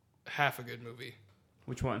half a good movie.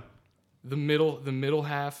 Which one? The middle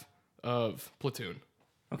half of Platoon.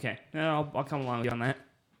 Okay, no, I'll come along with you on that.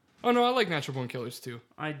 Oh no, I like Natural Born Killers too.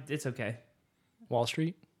 It's okay. Wall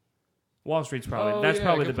Street. Wall Street's probably Oh, that's yeah,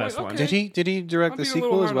 probably good the best point. one. Okay. Did he direct I'm the being a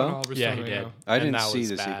little sequel as hard on well? Oliver Yeah, Stone he right did. now. I And didn't that see was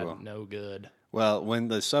the bad. sequel. No good. Well, when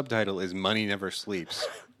the subtitle is Money Never Sleeps.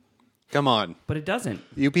 Come on. But it doesn't.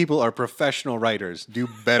 You people are professional writers. Do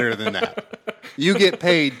better than that. You get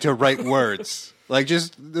paid to write words. Like,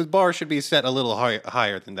 just the bar should be set a little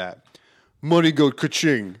higher than that. Money go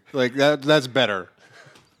ka-ching. Like, that's better.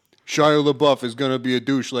 Shia LaBeouf is going to be a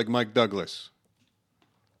douche like Mike Douglas.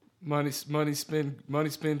 Money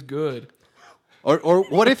spent good. Or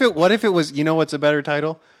what if it was, you know what's a better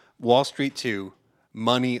title? Wall Street 2,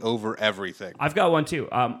 Money Over Everything. I've got one too.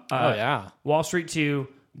 yeah. Wall Street 2,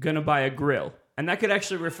 gonna buy a grill. And that could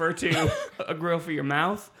actually refer to a grill for your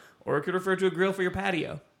mouth, or it could refer to a grill for your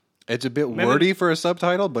patio. It's a bit wordy for a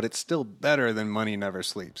subtitle, but it's still better than Money Never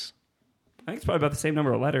Sleeps. I think it's probably about the same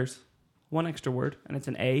number of letters. One extra word, and it's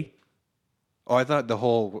an A. Oh, I thought the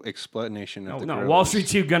whole explanation of the grill Wall was- Street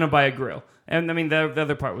 2, gonna buy a grill. And I mean, the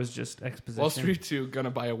other part was just exposition. Wall Street 2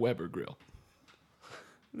 gonna buy a Weber grill.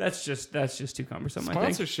 That's just too cumbersome, I think.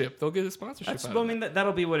 Sponsorship. They'll get a sponsorship. That's, out well, I of it. mean,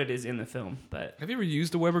 that'll be what it is in the film, but Have you ever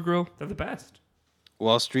used a Weber grill? they're the best.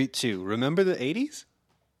 Wall Street 2. Remember the 80s?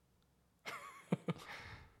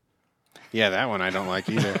 Yeah, that one I don't like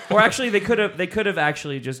either. Or actually, they could have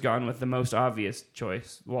actually just gone with the most obvious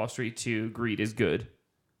choice. Wall Street 2, greed is good.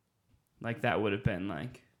 Like, that would have been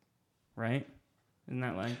like, right? Isn't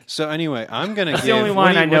that like? So anyway, I'm going to give... the only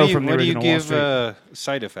line I know from the original Wall Street. What do you give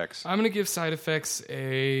side effects? I'm gonna give Side Effects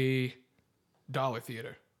a Dollar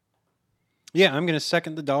Theater. Yeah, I'm going to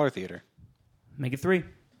second the Dollar Theater. Make it 3.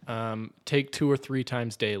 Take 2 or 3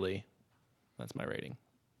 times daily. That's my rating.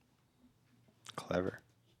 Clever.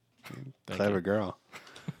 Thank Clever you. girl.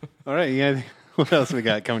 All right, yeah. What else we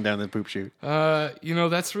got coming down the poop chute?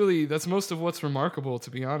 That's most of what's remarkable, to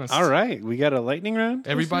be honest. All right, we got a lightning round?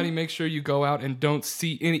 Everybody make sure you go out and don't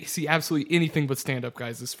see absolutely anything but stand-up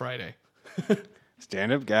guys this Friday.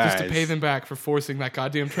 Stand-up guys. Just to pay them back for forcing that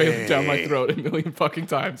goddamn trailer down my throat a million fucking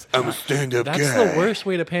times. I'm a stand-up guy. That's the worst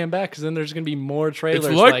way to pay him back, because then there's going to be more trailers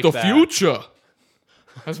It's like the that. future.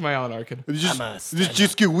 That's my Alan Arkin. Did I'm a this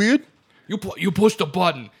just get weird? You push the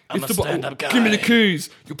button. I'm It's a the stand-up guy. Give me the keys.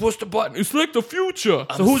 You push the button. It's like the future.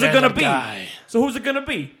 So who's it gonna stand-up be? guy. So who's it gonna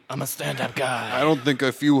be? I'm a stand-up guy. I don't think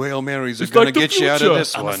a few Hail Marys are It's going like to the get you out of future.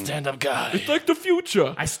 this I'm a one. stand-up guy. It's like the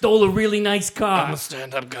future. I stole a really nice I'm car. a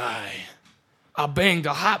stand-up guy. I banged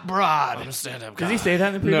a hot I'm broad. a stand-up guy. Does he say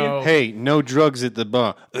that in the preview? No. Hey, no drugs at the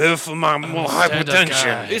bar. For my more stand-up hypertension.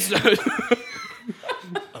 guy. It's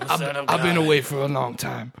I'm a stand-up guy. I've been away for a long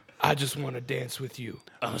time. I just want to dance with you.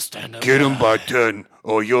 I'm a stand-up Get guy. him by 10,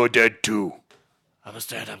 or you're dead too. I'm a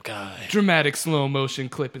stand-up guy. Dramatic slow motion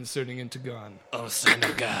clip inserting into gun. I'm a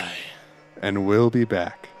stand-up guy. And we'll be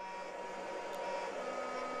back.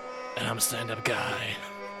 And I'm a stand-up guy.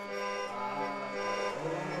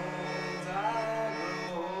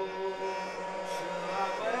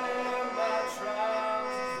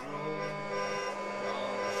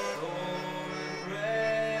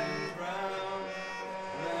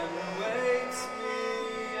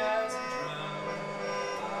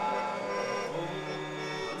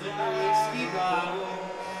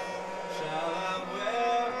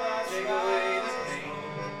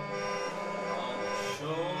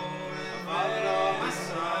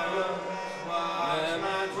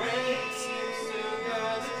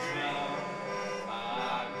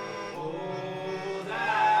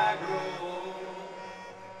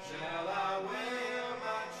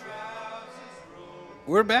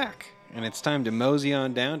 We're back, and it's time to mosey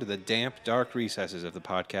on down to the damp, dark recesses of the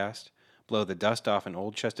podcast, blow the dust off an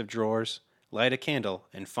old chest of drawers, light a candle,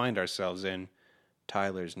 and find ourselves in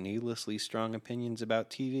Tyler's needlessly strong opinions about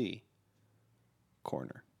TV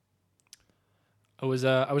corner. I was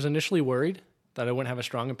initially worried that I wouldn't have a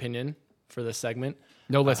strong opinion for this segment.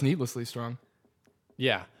 No less needlessly strong.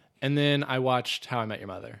 Yeah. And then I watched How I Met Your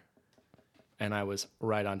Mother. And I was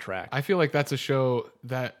right on track. I feel like that's a show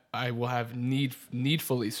that I will have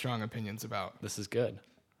needfully strong opinions about. This is good.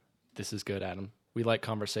 This is good, Adam. We like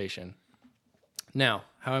conversation. Now,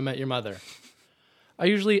 How I Met Your Mother. I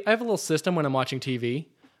have a little system when I'm watching TV.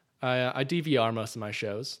 I DVR most of my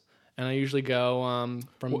shows, and I usually go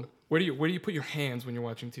from. Where do you put your hands when you're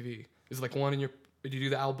watching TV? Is it like one in your? Do you do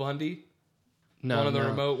the Al Bundy? No, One on the no.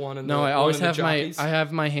 remote, one in the. No, I one always in the have jockeys? I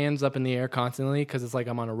have my hands up in the air constantly because it's like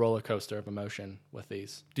I'm on a roller coaster of emotion with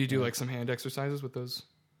these. Do you do like some hand exercises with those?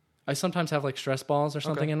 I sometimes have like stress balls or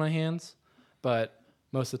something Okay. in my hands, but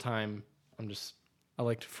most of the time I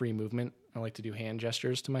like free movement. I like to do hand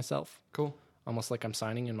gestures to myself, Cool. almost like I'm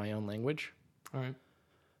signing in my own language. All right.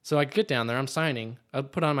 So I get down there, I'm signing, I'll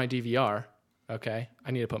put on my DVR. Okay. I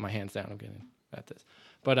need to put my hands down. I'm getting at this.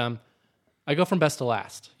 But I go from best to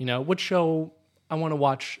last. You know, which show I want to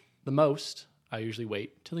watch the most, I usually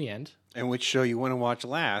wait till the end. And which show you want to watch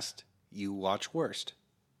last, you watch worst?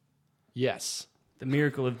 Yes. The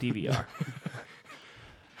miracle of DVR.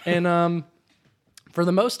 And for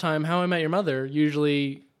the most time, How I Met Your Mother,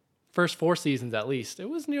 usually first 4 seasons at least, it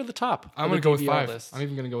was near the top. I'm of going the to go with DVR 5. list. I'm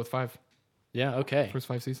even going to go with 5. Yeah, okay. First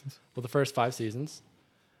 5 seasons. Well, the first 5 seasons,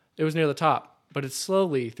 it was near the top, but it's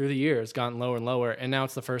slowly through the years gotten lower and lower, and now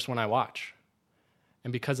it's the first one I watch.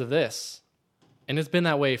 And because of this, and it's been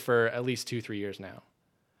that way for at least 2-3 years now,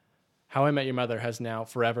 How I Met Your Mother has now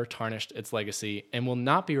forever tarnished its legacy and will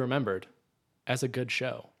not be remembered as a good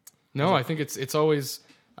show. No, I think it's always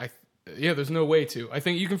there's no way to. I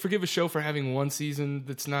think you can forgive a show for having one season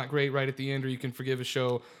that's not great right at the end, or you can forgive a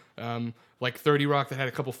show like 30 Rock that had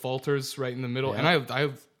a couple falters right in the middle. Yeah. And I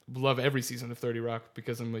love every season of 30 Rock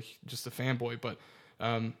because I'm just a fanboy. But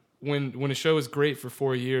when a show is great for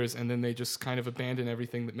 4 years and then they just kind of abandon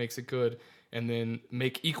everything that makes it good and then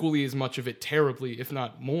make equally as much of it terribly, if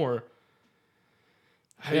not more,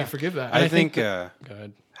 how do you forgive that? I think Go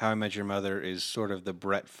ahead. How I Met Your Mother is sort of the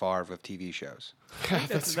Brett Favre of TV shows.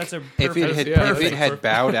 That's a If it perfect. had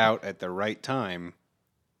bowed out at the right time,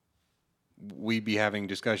 we'd be having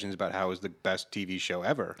discussions about how it was the best TV show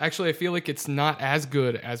ever. Actually, I feel like it's not as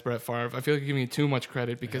good as Brett Favre. I feel like you're giving me too much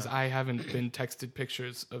credit because I haven't been texted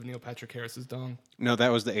pictures of Neil Patrick Harris's dong. No, that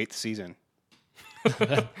was the 8th season.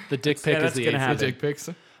 The dick pic is that's the gonna eighth. happen. The dick pics.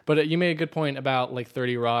 But you made a good point about like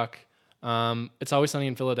 30 Rock. It's Always Sunny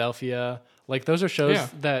in Philadelphia. Like those are shows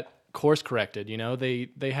that course corrected. You know, they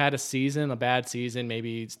had a bad season,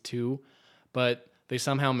 maybe 2, but they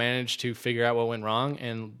somehow managed to figure out what went wrong.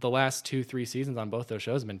 And the last 2-3 seasons on both those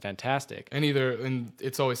shows have been fantastic. And either in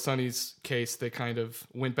It's Always Sunny's case, they kind of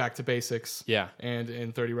went back to basics. Yeah. And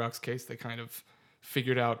in 30 Rock's case, they kind of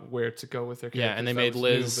figured out where to go with their characters. Yeah, and they That made was new,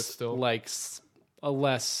 Liz but still. like a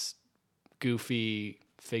less goofy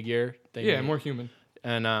figure. More human.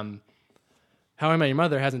 And How I Met Your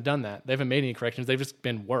Mother hasn't done that. They haven't made any corrections. They've just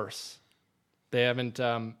been worse. They haven't,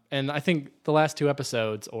 and I think the last 2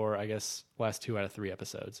 episodes, or I guess last 2 out of 3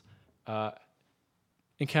 episodes,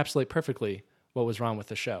 encapsulate perfectly what was wrong with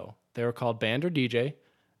the show. They were called Band or DJ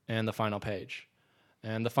and The Final Page.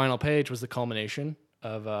 And The Final Page was the culmination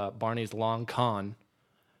of Barney's long con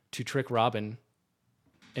to trick Robin.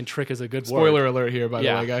 And trick is a good word. Spoiler alert here, by the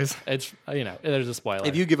way, guys. It's, there's a spoiler.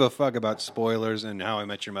 If you give a fuck about spoilers and How I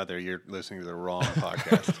Met Your Mother, you're listening to the wrong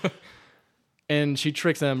podcast. And she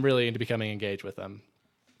tricks them really into becoming engaged with them.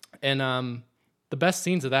 And the best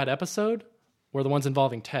scenes of that episode were the ones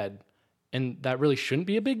involving Ted. And that really shouldn't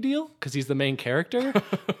be a big deal because he's the main character.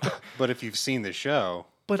 But if you've seen the show,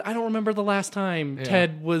 But I don't remember the last time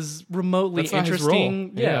Ted was remotely That's not his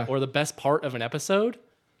interesting. role. Yeah. Or the best part of an episode.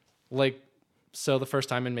 Like, so the first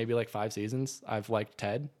time in maybe like 5 seasons, I've liked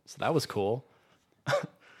Ted. So that was cool.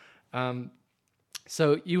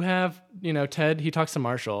 So you have, Ted, he talks to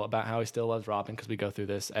Marshall about how he still loves Robin because we go through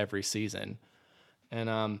this every season. And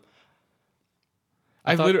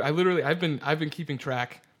I've been keeping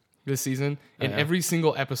track this season, and every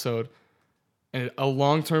single episode, and a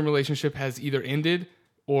long-term relationship has either ended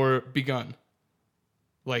or begun.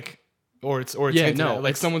 Or it's hinted at.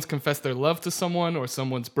 Like someone's confessed their love to someone, or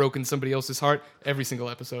someone's broken somebody else's heart. Every single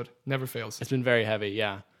episode never fails. it's been very heavy,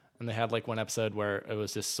 yeah. And they had like one episode where it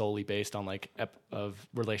was just solely based on like of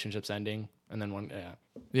relationships ending, and then one,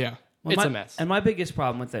 Yeah. it's a mess. And my biggest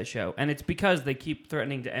problem with that show, and it's because they keep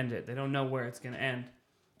threatening to end it. They don't know where it's going to end.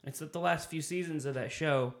 It's that the last few seasons of that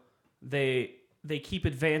show, they keep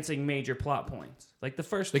advancing major plot points. Like the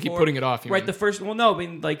first, They keep putting it off. right? The first, well, no, I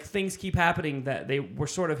mean, like things keep happening that they were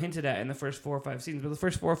sort of hinted at in the first 4 or 5 seasons. But the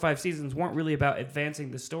first 4 or 5 seasons weren't really about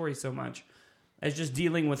advancing the story so much as just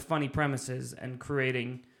dealing with funny premises and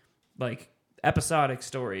creating like episodic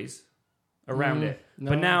stories around it. no.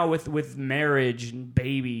 But now with marriage and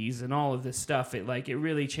babies and all of this stuff, it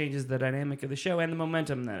really changes the dynamic of the show and the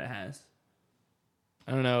momentum that it has.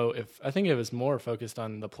 I don't know I think it was more focused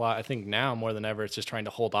on the plot. I think now more than ever, it's just trying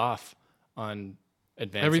to hold off on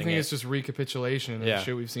advancing Everything it. is just recapitulation of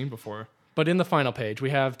shit we've seen before. But in the final page, we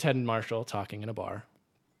have Ted and Marshall talking in a bar.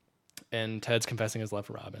 And Ted's confessing his love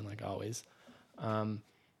for Robin, like always.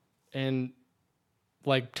 And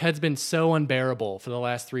like Ted's been so unbearable for the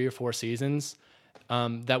last 3 or 4 seasons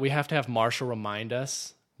that we have to have Marshall remind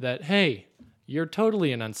us that, hey, you're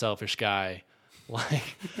totally an unselfish guy.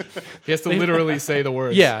 Like, He has to literally say the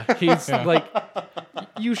words. yeah, he's like,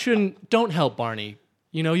 you don't help Barney.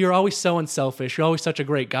 You're always so unselfish. You're always such a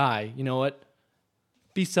great guy. You know what?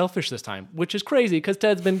 Be selfish this time, which is crazy because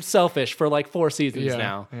Ted's been selfish for like 4 seasons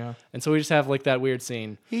now. Yeah. And so we just have like that weird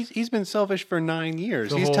scene. he's been selfish for 9 years.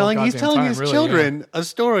 The He's whole telling goddamn time, his really, children a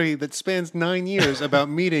story that spans 9 years about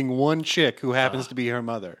meeting one chick who happens to be her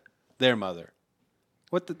mother, their mother.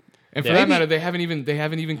 What the? And for Yeah. that Maybe- matter, they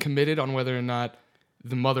haven't even committed on whether or not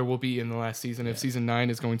the mother will be in the last season. If season 9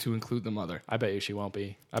 is going to include the mother, I bet you she won't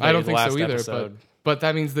be. I bet you don't the think so last either. episode- But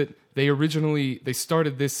that means that they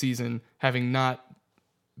started this season having not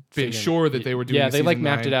been Figuring- sure that they were doing. Yeah, a they like season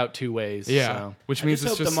mapped 9. it out 2 ways. Yeah, so which I means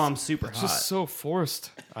just it's hope just the mom's super it's hot. just so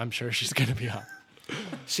forced. I'm sure she's gonna be hot.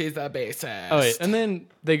 She's the bassist. Oh wait, and then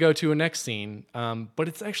they go to a next scene, but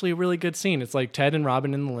it's actually a really good scene. It's like Ted and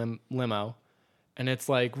Robin in the limo, and it's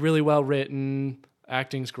like really well written,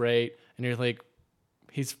 acting's great, and you're like,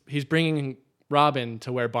 he's bringing Robin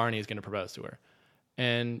to where Barney is going to propose to her,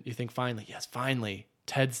 and you think finally,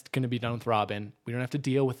 Ted's going to be done with Robin. We don't have to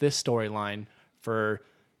deal with this storyline for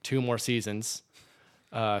 2 more seasons,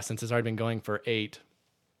 since it's already been going for 8.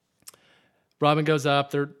 Robin goes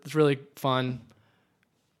up. It's really fun.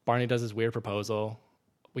 Barney does his weird proposal.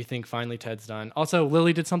 We think finally Ted's done. Also,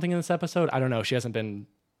 Lily did something in this episode. I don't know. She hasn't been.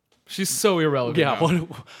 She's so irrelevant. Yeah. now.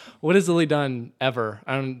 What has Lily done ever?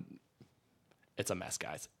 It's a mess,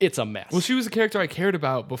 guys. It's a mess. Well, she was a character I cared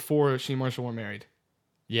about before she and Marshall were married.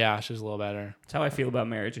 Yeah, she was a little better. That's how I feel about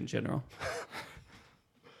marriage in general.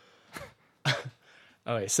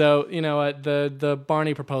 Okay, so you know what? The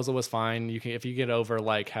Barney proposal was fine. If you get over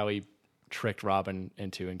like how he tricked Robin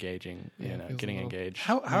into engaging, Yeah, it feels getting a little- engaged.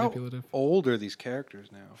 How Manipulative. old are these characters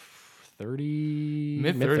now? 30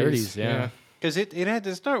 Mid-30s, yeah. Because it had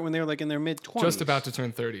to start when they were like in their mid-20s. Just about to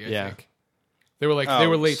turn 30, I Yeah. think. They were Oh,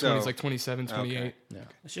 late so- 20s, like 27, 28. Okay.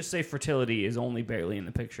 Let's just say fertility is only barely in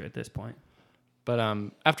the picture at this point. But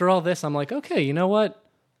after all this, I'm like, okay, you know what?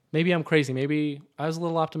 Maybe I'm crazy. Maybe I was a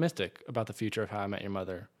little optimistic about the future of How I Met Your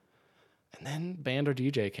Mother. And then Band or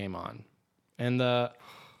DJ came on, and the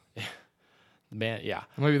band, yeah,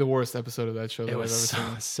 It might be the worst episode of that show that it I've ever was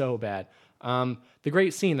seen. so bad. The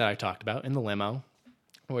great scene that I talked about in the limo,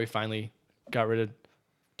 where we finally got rid of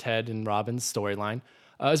Ted and Robin's storyline,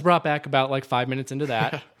 is brought back about like 5 minutes into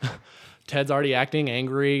that. Ted's already acting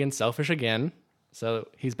angry and selfish again, so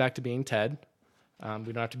he's back to being Ted. We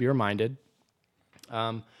don't have to be reminded.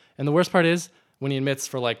 And the worst part is when he admits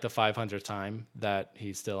for like the 500th time that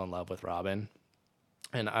he's still in love with Robin.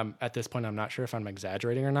 And at this point, I'm not sure if I'm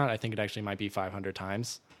exaggerating or not. I think it actually might be 500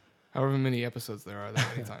 times. However many episodes there are, that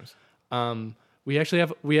many times. We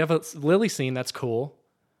have a Lily scene that's cool.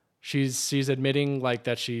 She's admitting like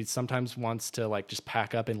that she sometimes wants to like just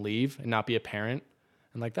pack up and leave and not be a parent.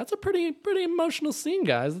 And like that's a pretty emotional scene,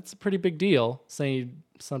 guys. It's a pretty big deal saying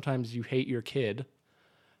sometimes you hate your kid.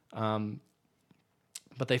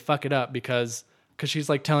 But they fuck it up because she's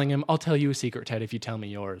like telling him, "I'll tell you a secret, Ted, if you tell me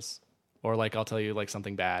yours," or like I'll tell you like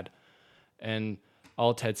something bad. And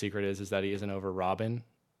all Ted's secret is that he isn't over Robin.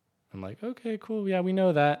 I'm like, okay, cool, yeah, we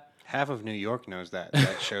know that. Half of New York knows that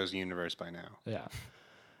show's universe by now. Yeah.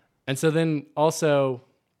 And so then also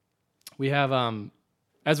we have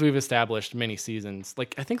as we've established many seasons,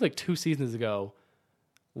 like I think like 2 seasons ago,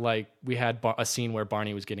 like we had a scene where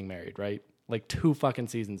Barney was getting married, right? Like 2 fucking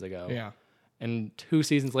seasons ago. Yeah. And 2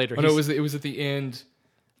 seasons later, Oh, no, it was at the end.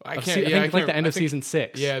 I of can't. I yeah, think I like can't- the end I of think- season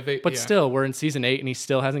 6. Yeah, but yeah. still, we're in season 8 and he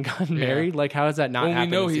still hasn't gotten Yeah. married. Like, how does that not Well, we happen?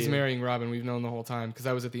 know in he's season- marrying Robin. We've known the whole time because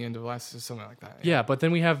that was at the end of last, something like that. Yeah, but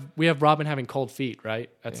then we have Robin having cold feet, right?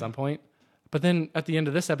 At some point. But then at the end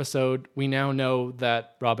of this episode, we now know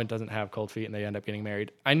that Robin doesn't have cold feet and they end up getting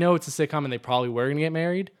married. I know it's a sitcom and they probably were going to get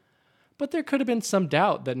married, but there could have been some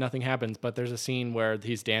doubt that nothing happens. But there's a scene where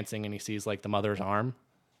he's dancing and he sees like the mother's arm.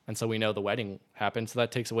 And so we know the wedding happened. So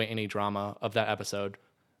that takes away any drama of that episode.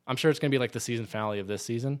 I'm sure it's going to be like the season finale of this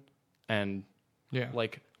season. And Yeah.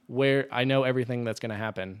 like where I know everything that's going to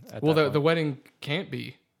happen. Well, that the point. wedding can't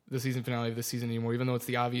be the season finale of this season anymore, even though it's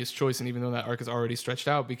the obvious choice and even though that arc is already stretched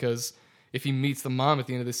out. Because if he meets the mom at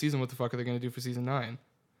the end of the season, what the fuck are they going to do for season 9?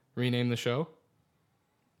 Rename the show?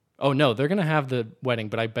 Oh, no, they're going to have the wedding,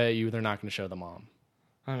 but I bet you they're not going to show the mom.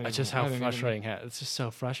 I don't That's even- just I how don't even- frustrating. It's just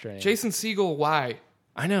so frustrating. Jason Segel, why?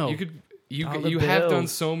 I know. You Dollar have done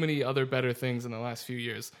bills. so many other better things in the last few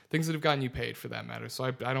years, things that have gotten you paid for that matter. So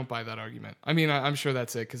I don't buy that argument. I mean, I'm sure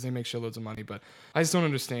that's it because they make shitloads of money, but I just don't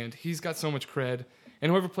understand. He's got so much cred,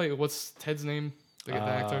 and whoever played what's Ted's name, the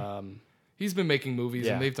actor, he's been making movies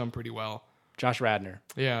yeah. and they've done pretty well. Josh Radner.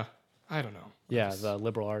 Yeah, I don't know. Yeah, the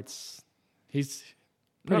liberal arts. He's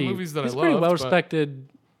Not pretty, movies that I he's pretty loved, well but- respected,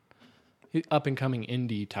 up and coming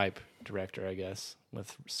indie type director, I guess,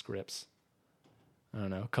 with scripts. I don't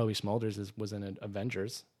know. Kobe Smulders was in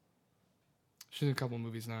Avengers. She's in a couple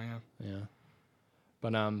movies now. Yeah. Yeah,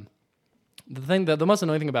 but the most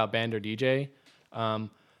annoying thing about Band or DJ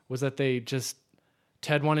was that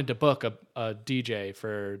Ted wanted to book a DJ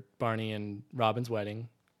for Barney and Robin's wedding,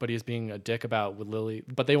 but he was being a dick about with Lily.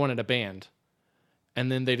 But they wanted a band, and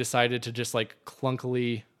then they decided to just like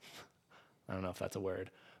clunkily I don't know if that's a word,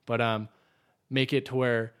 but make it to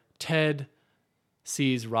where Ted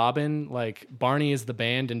sees Robin, like Barney is the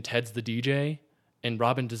band and Ted's the DJ, and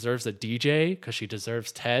Robin deserves a DJ because she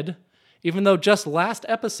deserves Ted. Even though just last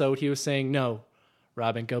episode he was saying, no,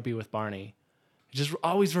 Robin, go be with Barney. Just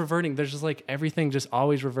always reverting. There's just like everything just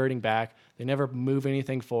always reverting back. They never move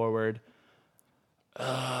anything forward.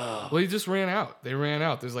 Well, he just ran out. They ran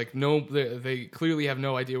out. There's like they clearly have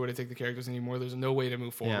no idea where to take the characters anymore. There's no way to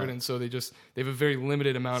move forward. Yeah. And so they have a very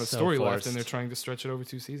limited amount of So story left, forced. and they're trying to stretch it over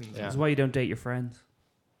 2 seasons. Yeah. That's why you don't date your friends.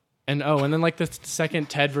 And and then like the second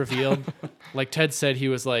Ted revealed, like Ted said he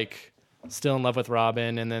was like still in love with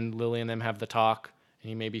Robin, and then Lily and them have the talk, and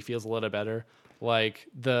he maybe feels a little better. Like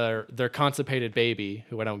their constipated baby,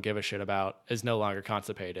 who I don't give a shit about, is no longer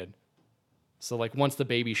constipated. So like once the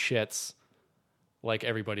baby shits, like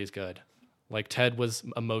everybody's good. Like Ted was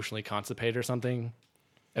emotionally constipated or something.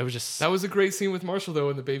 It was just That was a great scene with Marshall though,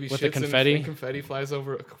 when the baby With shits the confetti? and confetti flies all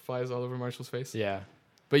over Marshall's face. yeah,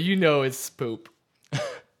 But you know it's poop.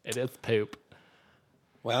 it is poop.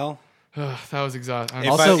 Well, That was exhausting.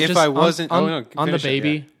 If I wasn't- on, oh, no, on the finish it, baby,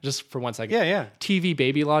 yeah. just for 1 second. yeah. TV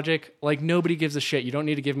baby logic, like nobody gives a shit. You don't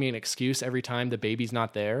need to give me an excuse every time the baby's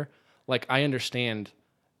not there. Like I understand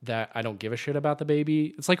that I don't give a shit about the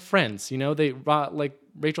baby. It's like Friends, you know, they like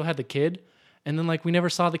Rachel had the kid and then like we never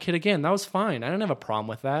saw the kid again. That was fine. I don't have a problem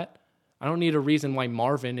with that. I don't need a reason why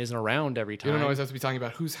Marvin isn't around every time. You don't always have to be talking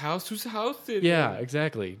about whose house it Yeah, is.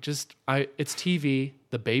 exactly. Just it's TV,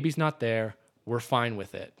 the baby's not there. We're fine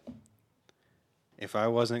with it. If I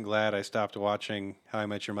wasn't glad I stopped watching How I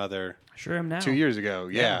Met Your Mother Sure am now. 2 years ago,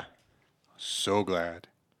 yeah. So glad.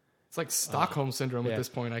 It's like Stockholm syndrome yeah. at this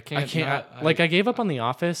point. I I can't. can't. I gave up on The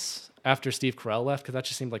Office after Steve Carell left because that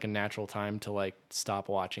just seemed like a natural time to like stop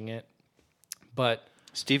watching it. But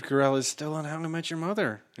Steve Carell is still on How I Met Your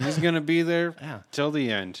Mother. And he's going to be there Yeah. till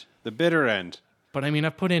the end, the bitter end. I mean,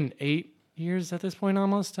 I've put in 8 years at this point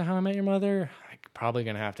almost to How I Met Your Mother. I'm probably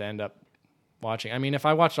gonna have to end up watching. I mean, if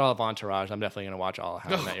I watched all of Entourage, I'm definitely gonna watch all of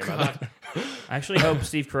How I Met Your Mother. I actually hope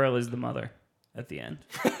Steve Carell is the mother at the end.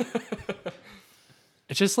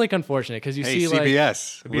 It's just like unfortunate because you Hey, see like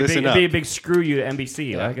CBS, It'd be, a big, listen it'd up. be a big screw you to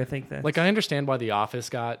NBC. Yeah. Like I think that. Like I understand why The Office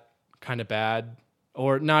got kind of bad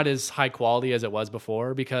or not as high quality as it was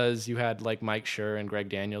before because you had like Mike Schur and Greg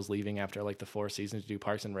Daniels leaving after like the 4 seasons to do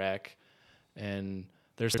Parks and Rec, and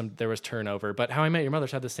there was turnover. But How I Met Your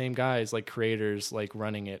Mother's had the same guys like creators like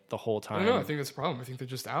running it the whole I time. don't know. I think that's a problem. I think they're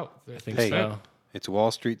just out. I think Hey. so. It's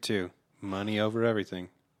Wall Street too. Money over everything.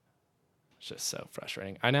 It's just so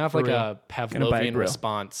frustrating. I now have For like real. a Gonna buy a Pavlovian grill.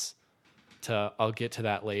 response to I'll get to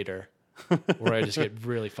that later, where I just get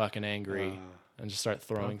really fucking angry and just start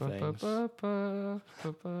throwing things.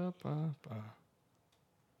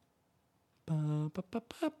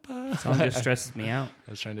 song just stresses me out.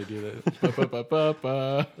 I was trying to do that.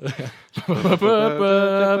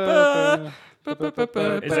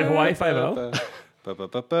 Is it Hawaii 5-0?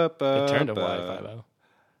 It turned to Y50.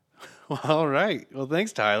 Well, all right. Well,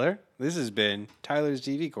 thanks, Tyler. This has been Tyler's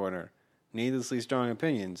TV Corner. Needlessly strong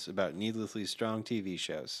opinions about needlessly strong TV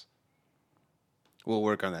shows. We'll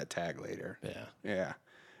work on that tag later. Yeah. Yeah.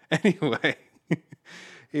 Anyway,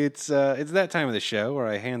 it's that time of the show where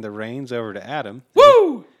I hand the reins over to Adam.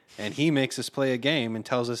 Woo! And he makes us play a game and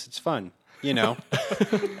tells us it's fun. You know,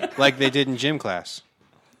 like they did in gym class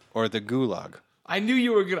or the gulag. I knew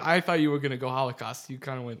you were gonna. I thought you were gonna go Holocaust. You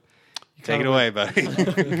kind of went. Take it away, buddy. You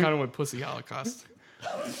kind of went pussy Holocaust.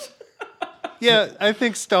 Yeah, I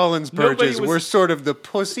think Stalin's Nobody purges was- were sort of the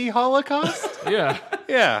pussy Holocaust. Yeah,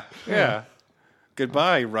 Yeah.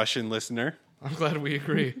 Goodbye, Russian listener. I'm glad we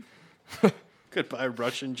agree. Goodbye,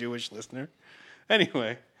 Russian Jewish listener.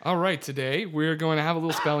 Anyway, All right, today we're going to have a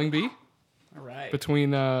little spelling bee All right.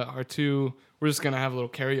 between our two. We're just going to have a little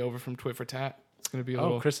carryover from Twit for Tat. It's going to be a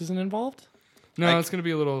little. Oh, Chris isn't involved? No, it's going to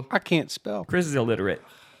be a little. I can't spell. Chris is illiterate.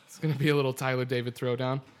 It's going to be a little Tyler David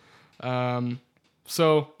throwdown.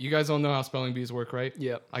 So you guys all know how spelling bees work, right?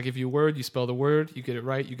 Yep. I give you a word, you spell the word, you get it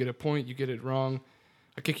right, you get a point, you get it wrong.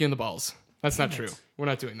 I kick you in the balls. That's not true. We're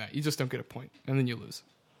not doing that. You just don't get a point, and then you lose.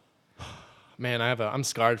 Man, I'm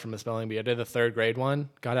scarred from the spelling bee. I did the 3rd grade one,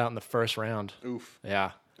 got out in the first round. Oof.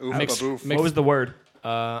 Yeah. Oof. Mixed- Oof. mixed- What was the word?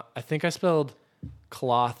 I think I spelled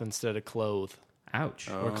cloth instead of clothe, Ouch.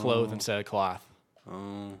 or clothe instead of cloth.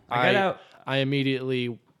 I got out. I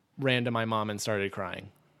immediately ran to my mom and started crying.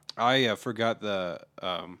 I forgot the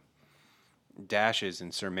dashes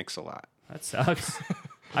in Sir Mix-a-Lot. That sucks.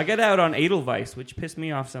 I got out on Edelweiss, which pissed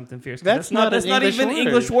me off something fierce. 'cause That's not That's an not English even an word.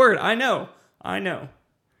 English word. I know.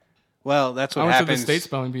 Well, that's I what went to happens. the state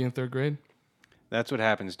spelling bee in 3rd grade. That's what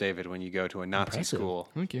happens, David, when you go to a Nazi Impressive. school.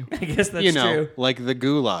 Thank you. I guess that's you know, true. like the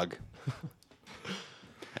gulag.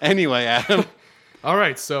 Anyway, Adam, All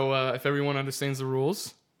right, so if everyone understands the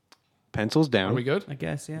rules, pencils are down. we good? I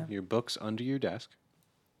guess, yeah. Your books under your desk.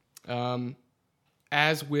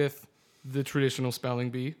 As with the traditional spelling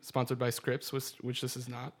bee, sponsored by Scripps, which this is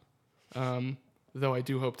not, though I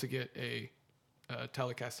do hope to get a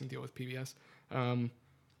telecasting deal with PBS.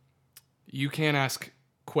 You can ask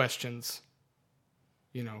questions.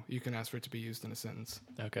 You know, you can ask for it to be used in a sentence.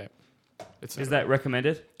 Okay. Is that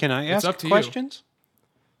recommended Can I ask up to you. questions?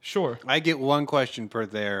 Sure? I get one question per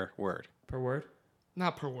their word. per word?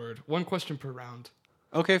 Not per word. One question per round.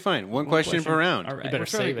 Okay, fine. One question per round. All right. better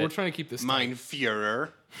save We're it. trying to keep this. Mein Führer.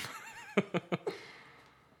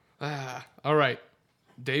 All right,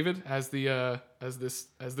 David, as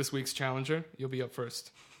this week's challenger, you'll be up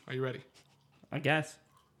first. Are you ready? I guess.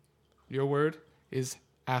 Your word is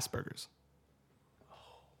Asperger's.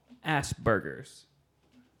 Asperger's.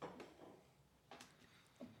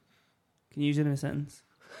 Can you use it in a sentence?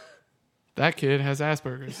 That kid has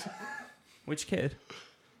Asperger's. Which kid?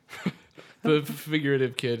 The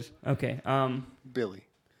figurative kid. Okay. Billy.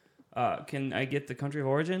 Can I get the country of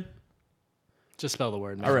origin? Just spell the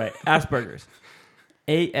word. man. All right. Asperger's.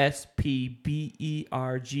 Aspergers.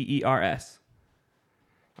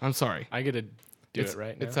 I'm sorry. I get to do it's, it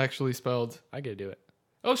right now. It's actually spelled. I get to do it.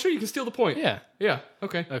 Oh, sure. You can steal the point. Yeah. Yeah.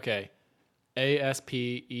 Okay. Okay.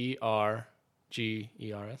 Aspergers.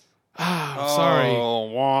 Ah, I'm sorry. Oh,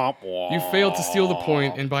 womp, womp. You failed to steal the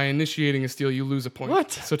point, and by initiating a steal, you lose a point.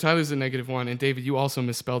 What? So Tyler's a -1, and David, you also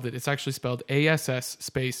misspelled it. It's actually spelled ASS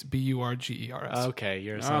space BURGERS. Okay,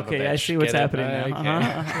 you're a son of a Okay, I bitch. see what's Get it? happening now.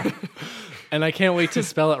 Okay. Uh-huh. And I can't wait to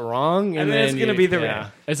spell it wrong. And then it's gonna be the yeah.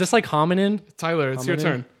 red. Is this like hominin? Tyler, it's your Hominin?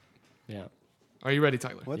 turn. Yeah. Are you ready,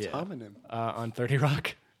 Tyler? What's Yeah. homonym? On 30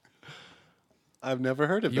 Rock I've never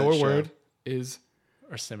heard of Your that show. word is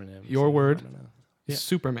or synonyms? Your word? I don't know.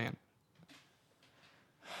 Superman.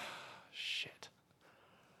 Shit.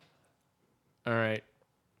 All right.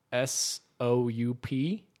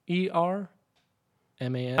 SOUPERMAN.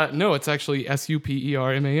 No, it's actually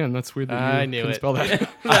SUPERMAN. That's weird that you I knew couldn't it. spell that.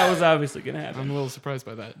 That was obviously going to happen. I'm a little surprised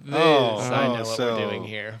by that. Oh, I know what so- we're doing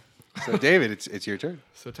here. So, David, it's your turn.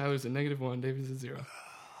 So Tyler's a -1, David's a 0.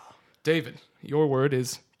 David, your word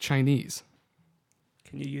is Chinese.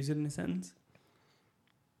 Can you use it in a sentence?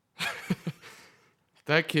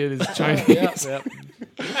 That kid is Chinese. Yep.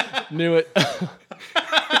 Knew it.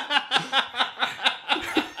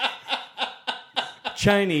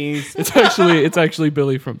 Chinese. It's actually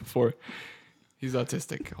Billy from before. He's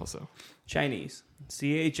autistic also. Chinese.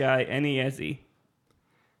 CHINESE.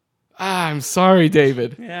 Ah, I'm sorry,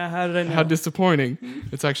 David. Yeah, how did I know? How disappointing.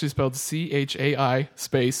 It's actually spelled CHAI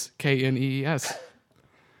space KNEES.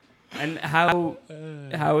 And how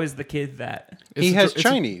is the kid that? He has it's a-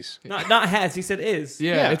 Chinese. Not has, he said is.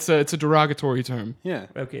 Yeah, Yeah. it's a derogatory term. Yeah.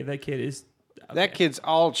 Okay, that kid is. That kid's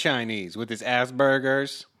all Chinese with his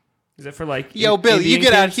Asperger's. Is it for like. Yo, Billy, you Indian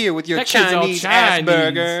get out kids? here with your That kid's all Chinese Chinese.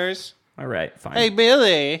 Asperger's. All right, fine. Hey,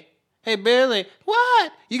 Billy. Hey, Billy.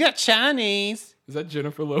 What? You got Chinese? Is that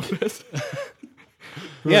Jennifer Lopez?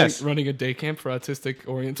 Yes. Running a day camp for autistic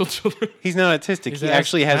Oriental children. He's not autistic. He's He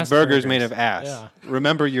actually has Asperger's. burgers made of ass. Yeah.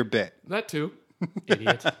 Remember your bit. That too.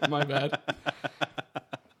 Idiot. My bad.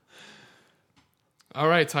 All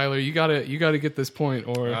right, Tyler, you gotta get this point,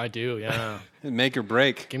 or I do, yeah. Make or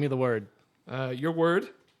break. Give me the word. your word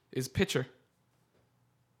is pitcher.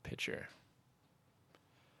 Pitcher.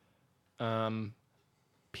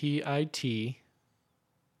 PITC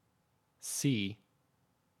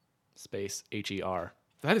space HER.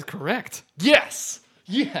 That is correct. Yes.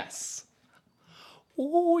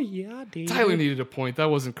 Oh yeah, dude. Tyler needed a point. That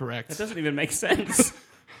wasn't correct. That doesn't even make sense.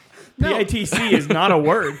 PITC is not a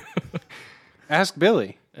word. Ask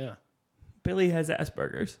Billy, Yeah. Billy has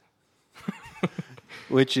Asperger's.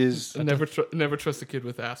 which is Never trust a kid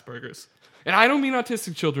with Asperger's. And I don't mean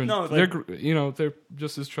autistic children. No, they're like- they're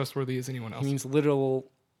just as trustworthy as anyone else. He means literal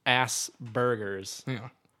ass burgers. Yeah.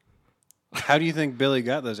 how do you think Billy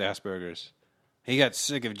got those Asperger's? He got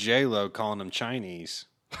sick of J-Lo calling him Chinese.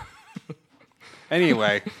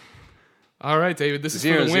 Anyway, All right, David. This is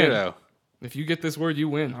for the 0-0. win. If you get this word, you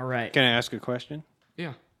win. All right. Can I ask a question?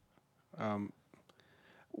 Yeah.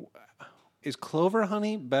 Is clover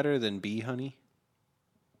honey better than bee honey?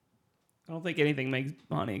 I don't think anything makes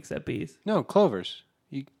honey except bees. No, clovers.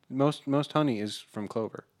 Most honey is from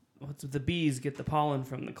clover. The bees get the pollen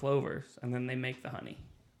from the clovers, and then they make the honey.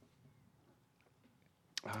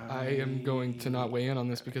 I am going to not weigh in on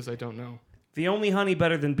this because I don't know. The only honey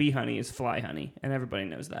better than bee honey is fly honey, and everybody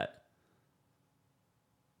knows that.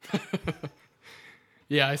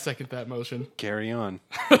 Yeah, I second that motion. Carry on.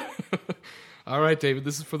 All right, David,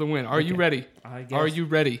 this is for the win. Are you ready? I guess. Are you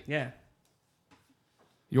ready? Yeah.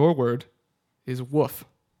 Your word is woof.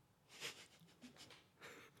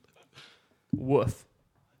 Woof.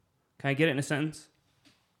 Can I get it in a sentence?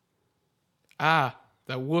 Ah,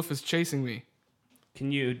 that wolf is chasing me.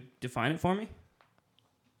 Can you define it for me?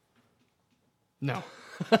 No.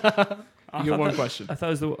 I You get thought one that- question. I thought it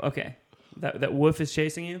was the okay. That woof is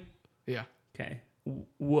chasing you. Yeah. Okay.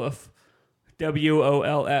 Woof.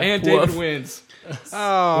 WOLF. And woof. David wins.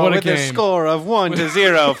 Oh, What a with a game. score of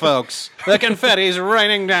 1-0, folks. The confetti's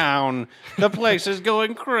raining down. The place is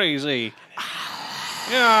going crazy.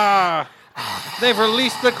 Yeah. They've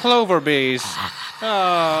released the clover bees.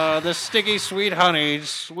 The sticky sweet honey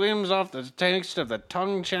swims off the taste of the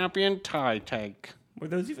tongue champion tie tank. Were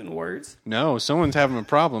those even words? No, someone's having a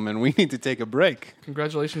problem, and we need to take a break.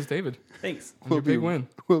 Congratulations, David. Thanks. On your big win.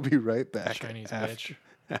 We'll be right back Chinese bitch.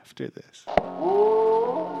 after this.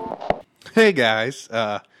 Hey guys,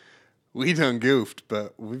 we done goofed,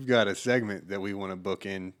 but we've got a segment that we want to book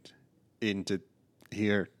into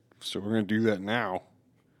here, so we're gonna do that now.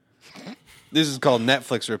 This is called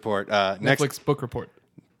Netflix Report. Netflix book report.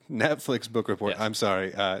 Netflix book report. Yes. I'm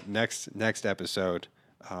sorry. Next episode,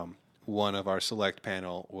 one of our select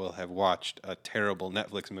panel will have watched a terrible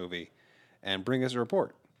Netflix movie and bring us a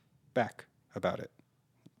report back about it.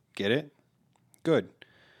 Get it? Good.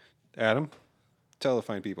 Adam, tell the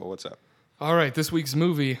fine people what's up. All right, this week's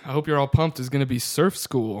movie, I hope you're all pumped, is going to be Surf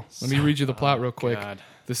School. Let me read you the plot real quick. God.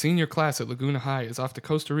 The senior class at Laguna High is off to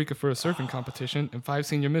Costa Rica for a surfing competition, and 5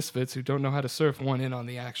 senior misfits who don't know how to surf want in on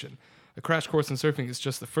the action. A crash course in surfing is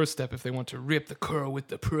just the first step if they want to rip the curl with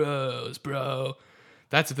the pros, bro.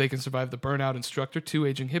 That's if they can survive the burnout instructor, 2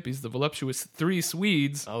 aging hippies, the voluptuous 3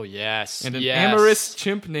 Swedes, Oh, yes. and an yes. amorous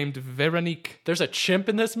chimp named Veronique. There's a chimp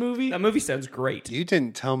in this movie? That movie sounds great. You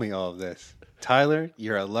didn't tell me all of this. Tyler,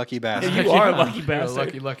 you're a lucky bastard. You are a lucky You're a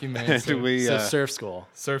bastard. lucky man. And sir. we, So surf school.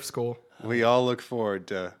 Surf School. we all look forward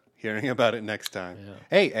to hearing about it next time.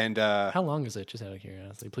 Hey, and How long is it? Just out of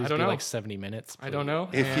curiosity. Please I don't be know. like 70 minutes. I don't know.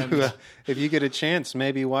 if you get a chance,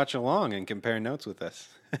 maybe watch along and compare notes with us.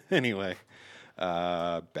 Anyway,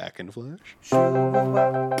 back in Flash.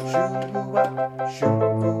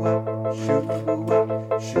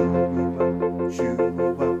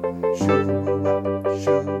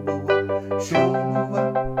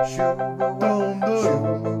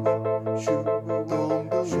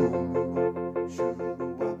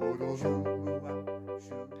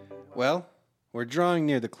 Well, we're drawing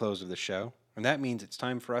near the close of the show, and that means it's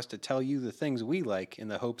time for us to tell you the things we like in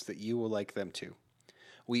the hopes that you will like them too.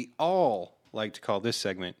 We all like to call this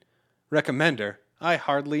segment Recommender, I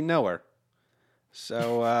Hardly Know Her.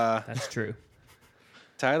 So, That's true.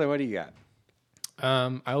 Tyler, what do you got?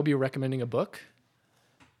 I will be recommending a book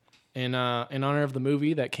in honor of the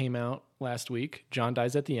movie that came out last week, John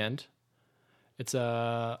Dies at the End. It's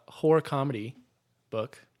a horror comedy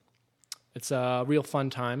book. It's a real fun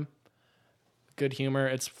time. Good humor.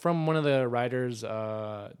 It's from one of the writers,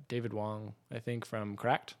 David Wong, I think, from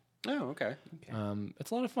Cracked. Oh, okay.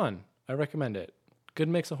 It's a lot of fun. I recommend it. Good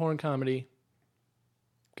mix of horror and comedy.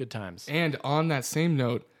 Good times. And on that same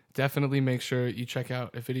note, definitely make sure you check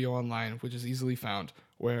out a video online, which is easily found,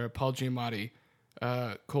 where Paul Giamatti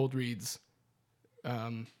cold reads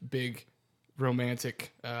big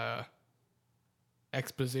romantic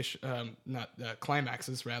exposition, not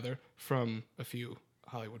climaxes, rather, from a few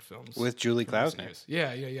Hollywood films. With Julie from recent Klausner. years.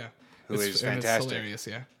 Yeah. Who is and fantastic. It's hilarious,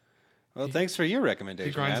 yeah. Well, thanks for your He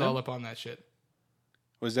recommendation, grinds Adam. all up on that shit.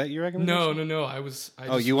 Was that your recommendation? No.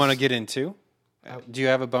 Oh, you want to get into? Do you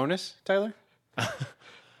have a bonus, Tyler?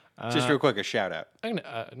 Just real quick, a shout out. You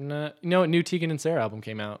know what? New Tegan and Sarah album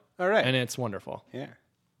came out. All right. And it's wonderful. Yeah.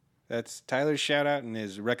 That's Tyler's shout out and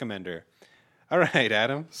his recommender. All right,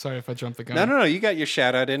 Adam. Sorry if I jumped the gun. No. You got your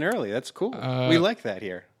shout out in early. That's cool. We like that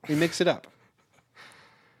here. We mix it up.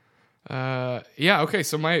 Yeah, okay.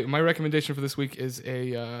 So my recommendation for this week is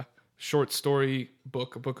a short story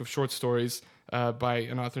book, a book of short stories by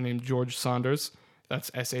an author named George Saunders. That's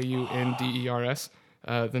Saunders.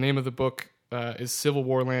 The name of the book is Civil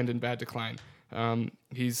War Land in Bad Decline.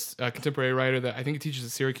 He's a contemporary writer that I think he teaches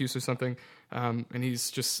at Syracuse or something, and he's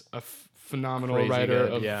just a phenomenal Crazy writer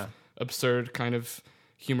good, of yeah. absurd, kind of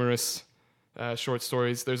humorous short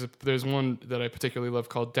stories. There's one that I particularly love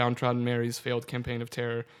called Downtrodden Mary's Failed Campaign of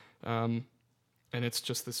Terror. And it's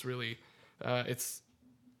just this really,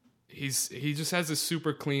 he just has this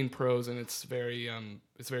super clean prose, and it's very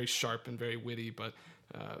sharp and very witty. But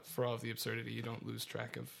for all of the absurdity, you don't lose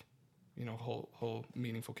track of, whole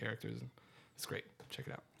meaningful characters. And it's great. Check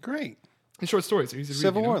it out. Great. And short stories are easy to read.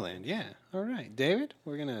 Civil you know? War Land, yeah. All right, David,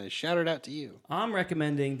 we're going to shout it out to you. I'm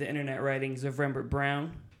recommending the internet writings of Rembert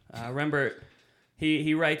Brown. Rembert,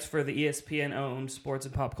 he writes for the ESPN-owned sports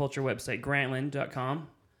and pop culture website Grantland.com.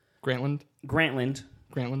 Grantland.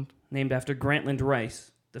 Grantland, named after Grantland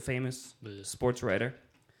Rice, the famous sports writer.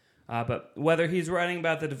 But whether he's writing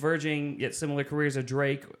about the diverging yet similar careers of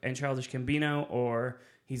Drake and Childish Gambino, or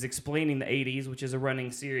he's explaining the 80s, which is a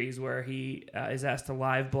running series where he is asked to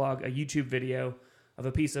live blog a YouTube video of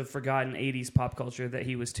a piece of forgotten 80s pop culture that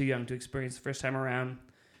he was too young to experience the first time around.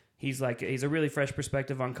 He's a really fresh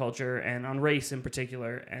perspective on culture and on race in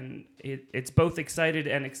particular, and it's both excited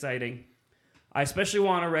and exciting. I especially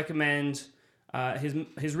want to recommend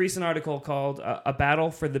his recent article called "A Battle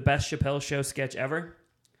for the Best Chappelle Show Sketch Ever."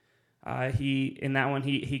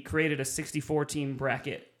 He created a 64 team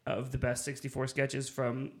bracket of the best 64 sketches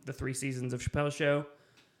from the 3 seasons of Chappelle's Show,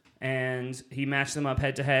 and he matched them up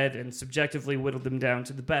head to head and subjectively whittled them down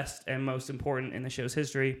to the best and most important in the show's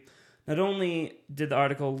history. Not only did the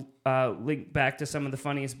article link back to some of the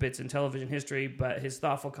funniest bits in television history, but his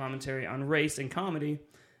thoughtful commentary on race and comedy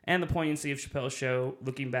and the poignancy of Chappelle's Show,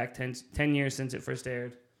 looking back 10 years since it first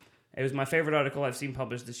aired. It was my favorite article I've seen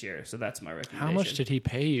published this year, so that's my recommendation. How much did he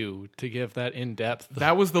pay you to give that in-depth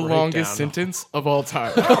That was the breakdown? longest sentence of all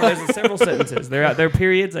time. Oh, there's several sentences. There are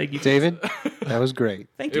periods. David, that was great.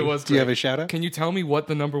 Thank It you. was. Do you have great. a shout out? Can you tell me what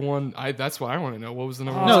the number one? That's what I want to know. What was the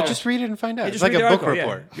number one? No, song? just read it and find out. Yeah, It's just like read a the book article,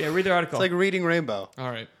 report. Yeah, read the article. It's like reading Rainbow. All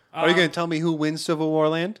right. Are you going to tell me who wins Civil War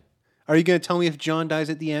Land? Are you going to tell me if John dies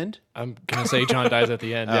at the end? I'm going to say John dies at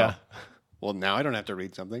the end, yeah. Well, now I don't have to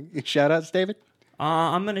read something. Shout outs, David?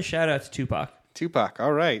 I'm going to shout out to Tupac. Tupac.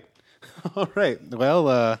 All right. All right.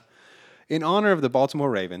 Well, in honor of the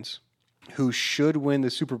Baltimore Ravens, who should win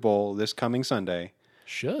the Super Bowl this coming Sunday.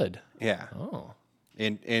 Should. Yeah. Oh.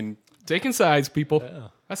 In Taking sides, people.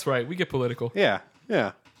 That's right. We get political. yeah.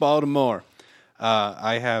 Baltimore.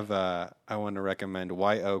 I want to recommend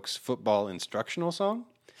White Oak's football instructional song.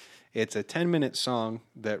 It's a 10-minute song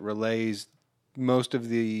that relays most of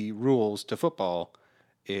the rules to football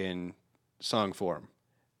in song form.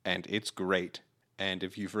 And it's great. And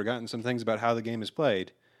if you've forgotten some things about how the game is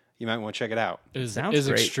played, you might want to check it out. It Sounds is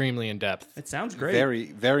great. extremely in-depth. It sounds great. Very,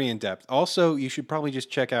 very in-depth. Also, you should probably just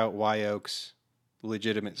check out White Oak's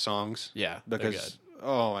legitimate songs. Yeah, they're Because,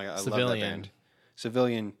 oh my God, I love that Civilian. band.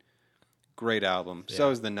 Civilian, great album.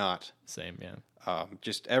 So is The Knot. Same, yeah.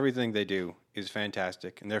 Just everything they do is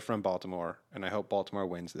fantastic. And they're from Baltimore. And I hope Baltimore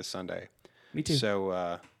wins this Sunday. Me too.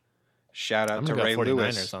 So, shout out I'm to going Ray to go 49ers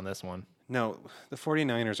Lewis. on this one. No, the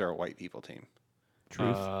 49ers are a white people team.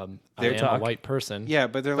 Truth. I They're am a talk. white person. Yeah,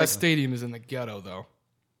 but they're That like... stadium is in the ghetto, though.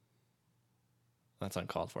 That's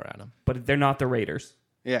uncalled for, Adam. But they're not the Raiders.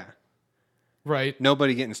 Yeah. Right.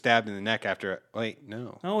 Nobody getting stabbed in the neck after... Wait,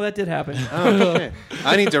 no. Oh, that did happen. Oh, shit.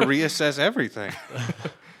 I need to reassess everything.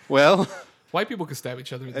 Well, White people can stab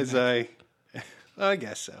each other. In the as neck. I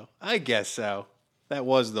guess so. That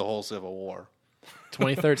was the whole Civil War.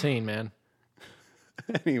 2013, man.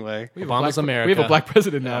 Anyway, We have a Obama's black- America. We have a black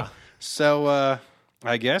president now. so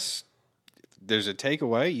I guess there's a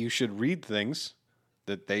takeaway. You should read things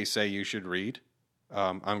that they say you should read.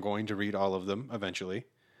 I'm going to read all of them eventually.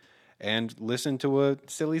 And listen to a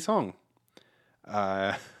silly song.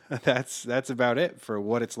 That's about it for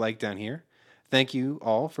What It's Like Down Here. Thank you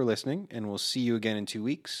all for listening, and we'll see you again in 2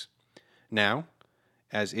 weeks. Now,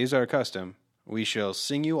 as is our custom, we shall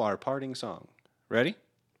sing you our parting song. Ready?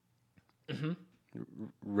 Mm-hmm.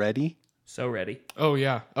 Ready? So ready. Oh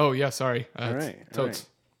yeah. Sorry. All right, all Totes.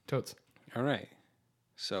 Totes. All right.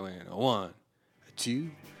 So in a 1, a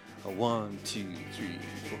 2, a 1, 2, 3,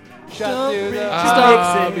 4. Shot through the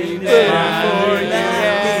I'll be there. I'll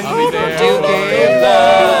be there.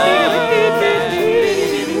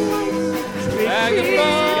 Back